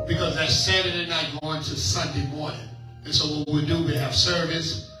 because that's Saturday night going to Sunday morning. And so what we'll do, we have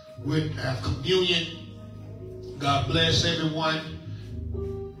service, we'll have communion. God bless everyone.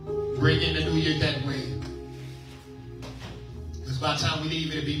 Bring in the new year that way. by the time we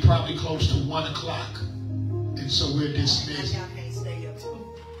leave, it'll be probably close to 1 o'clock. And so we're dismissed.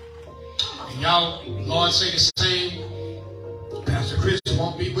 And y'all, Lord say the same. Pastor Chris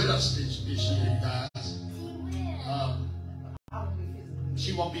won't be with us this year, you guys.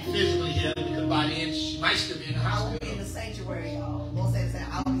 She won't be physically here because by then she might still be in the hospital. I will be in the sanctuary, y'all. Most of the time,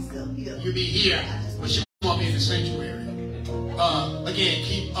 I'll be still here. You'll be here, but she won't be in the sanctuary. Again,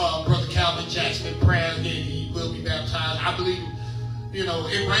 keep Brother Calvin Jackson in prayer. Again, he will be baptized. I believe, you know,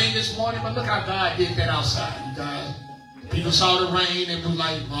 it rained this morning, but look how God did that outside, you guys. People saw the rain and was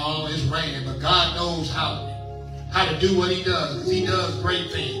like, oh, it's raining. But God knows how to do what he does, because he does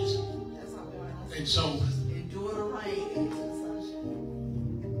great things. And so, endure the rain.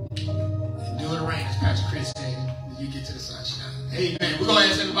 Endure the rain, as Pastor Chris said, when you get to the sunshine. Amen. We're going to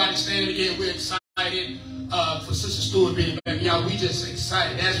ask everybody standing again. We're excited for Sister Stewart being back. Y'all, we just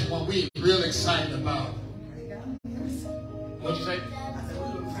excited. That's what we're real excited about. What'd you say?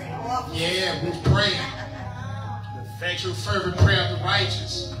 Yeah, we're praying. The effectual, fervent prayer of the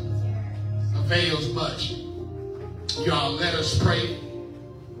righteous avails much. Y'all, let us pray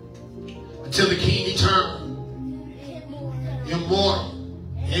until the King eternal, immortal,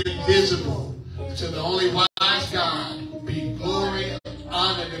 invisible, until the only wise God be glory,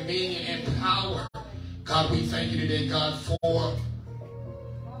 honor, dominion, and power. God, we thank you today, God, for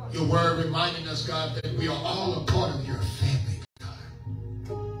your word reminding us, God, that we are all a part of your family, God.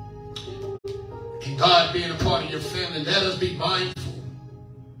 And God, being a part of your family, let us be mindful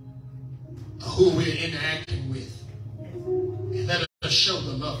of who we're interacting with. And let us show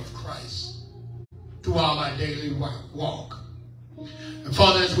the love of Christ throughout our daily walk. And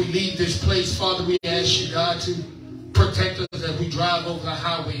Father, as we leave this place, Father, we ask you, God, to protect us as we drive over the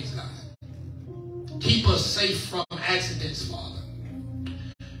highways, God. Keep us safe from accidents, Father.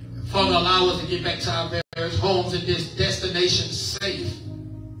 And Father, allow us to get back to our various homes and this destination safe.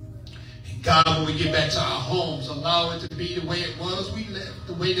 And God, when we get back to our homes, allow it to be the way it was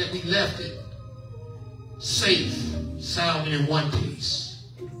the way that we left it. Safe, sound, and in one piece.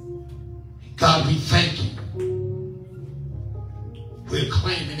 God, we thank you. We're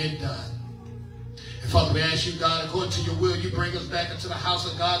claiming it done. And Father, we ask you, God, according to your will, you bring us back into the house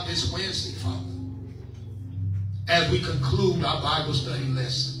of God this Wednesday, Father, as we conclude our Bible study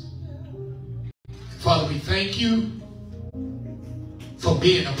lesson. And Father, we thank you for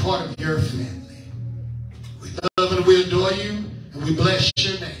being a part of your family. We love and we adore you, and we bless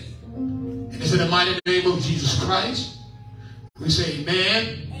your name. And it's in the mighty name of Jesus Christ. We say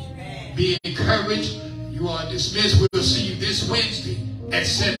amen. Amen. Be encouraged. You are dismissed. We'll see you this Wednesday at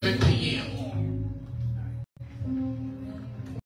 7 p.m.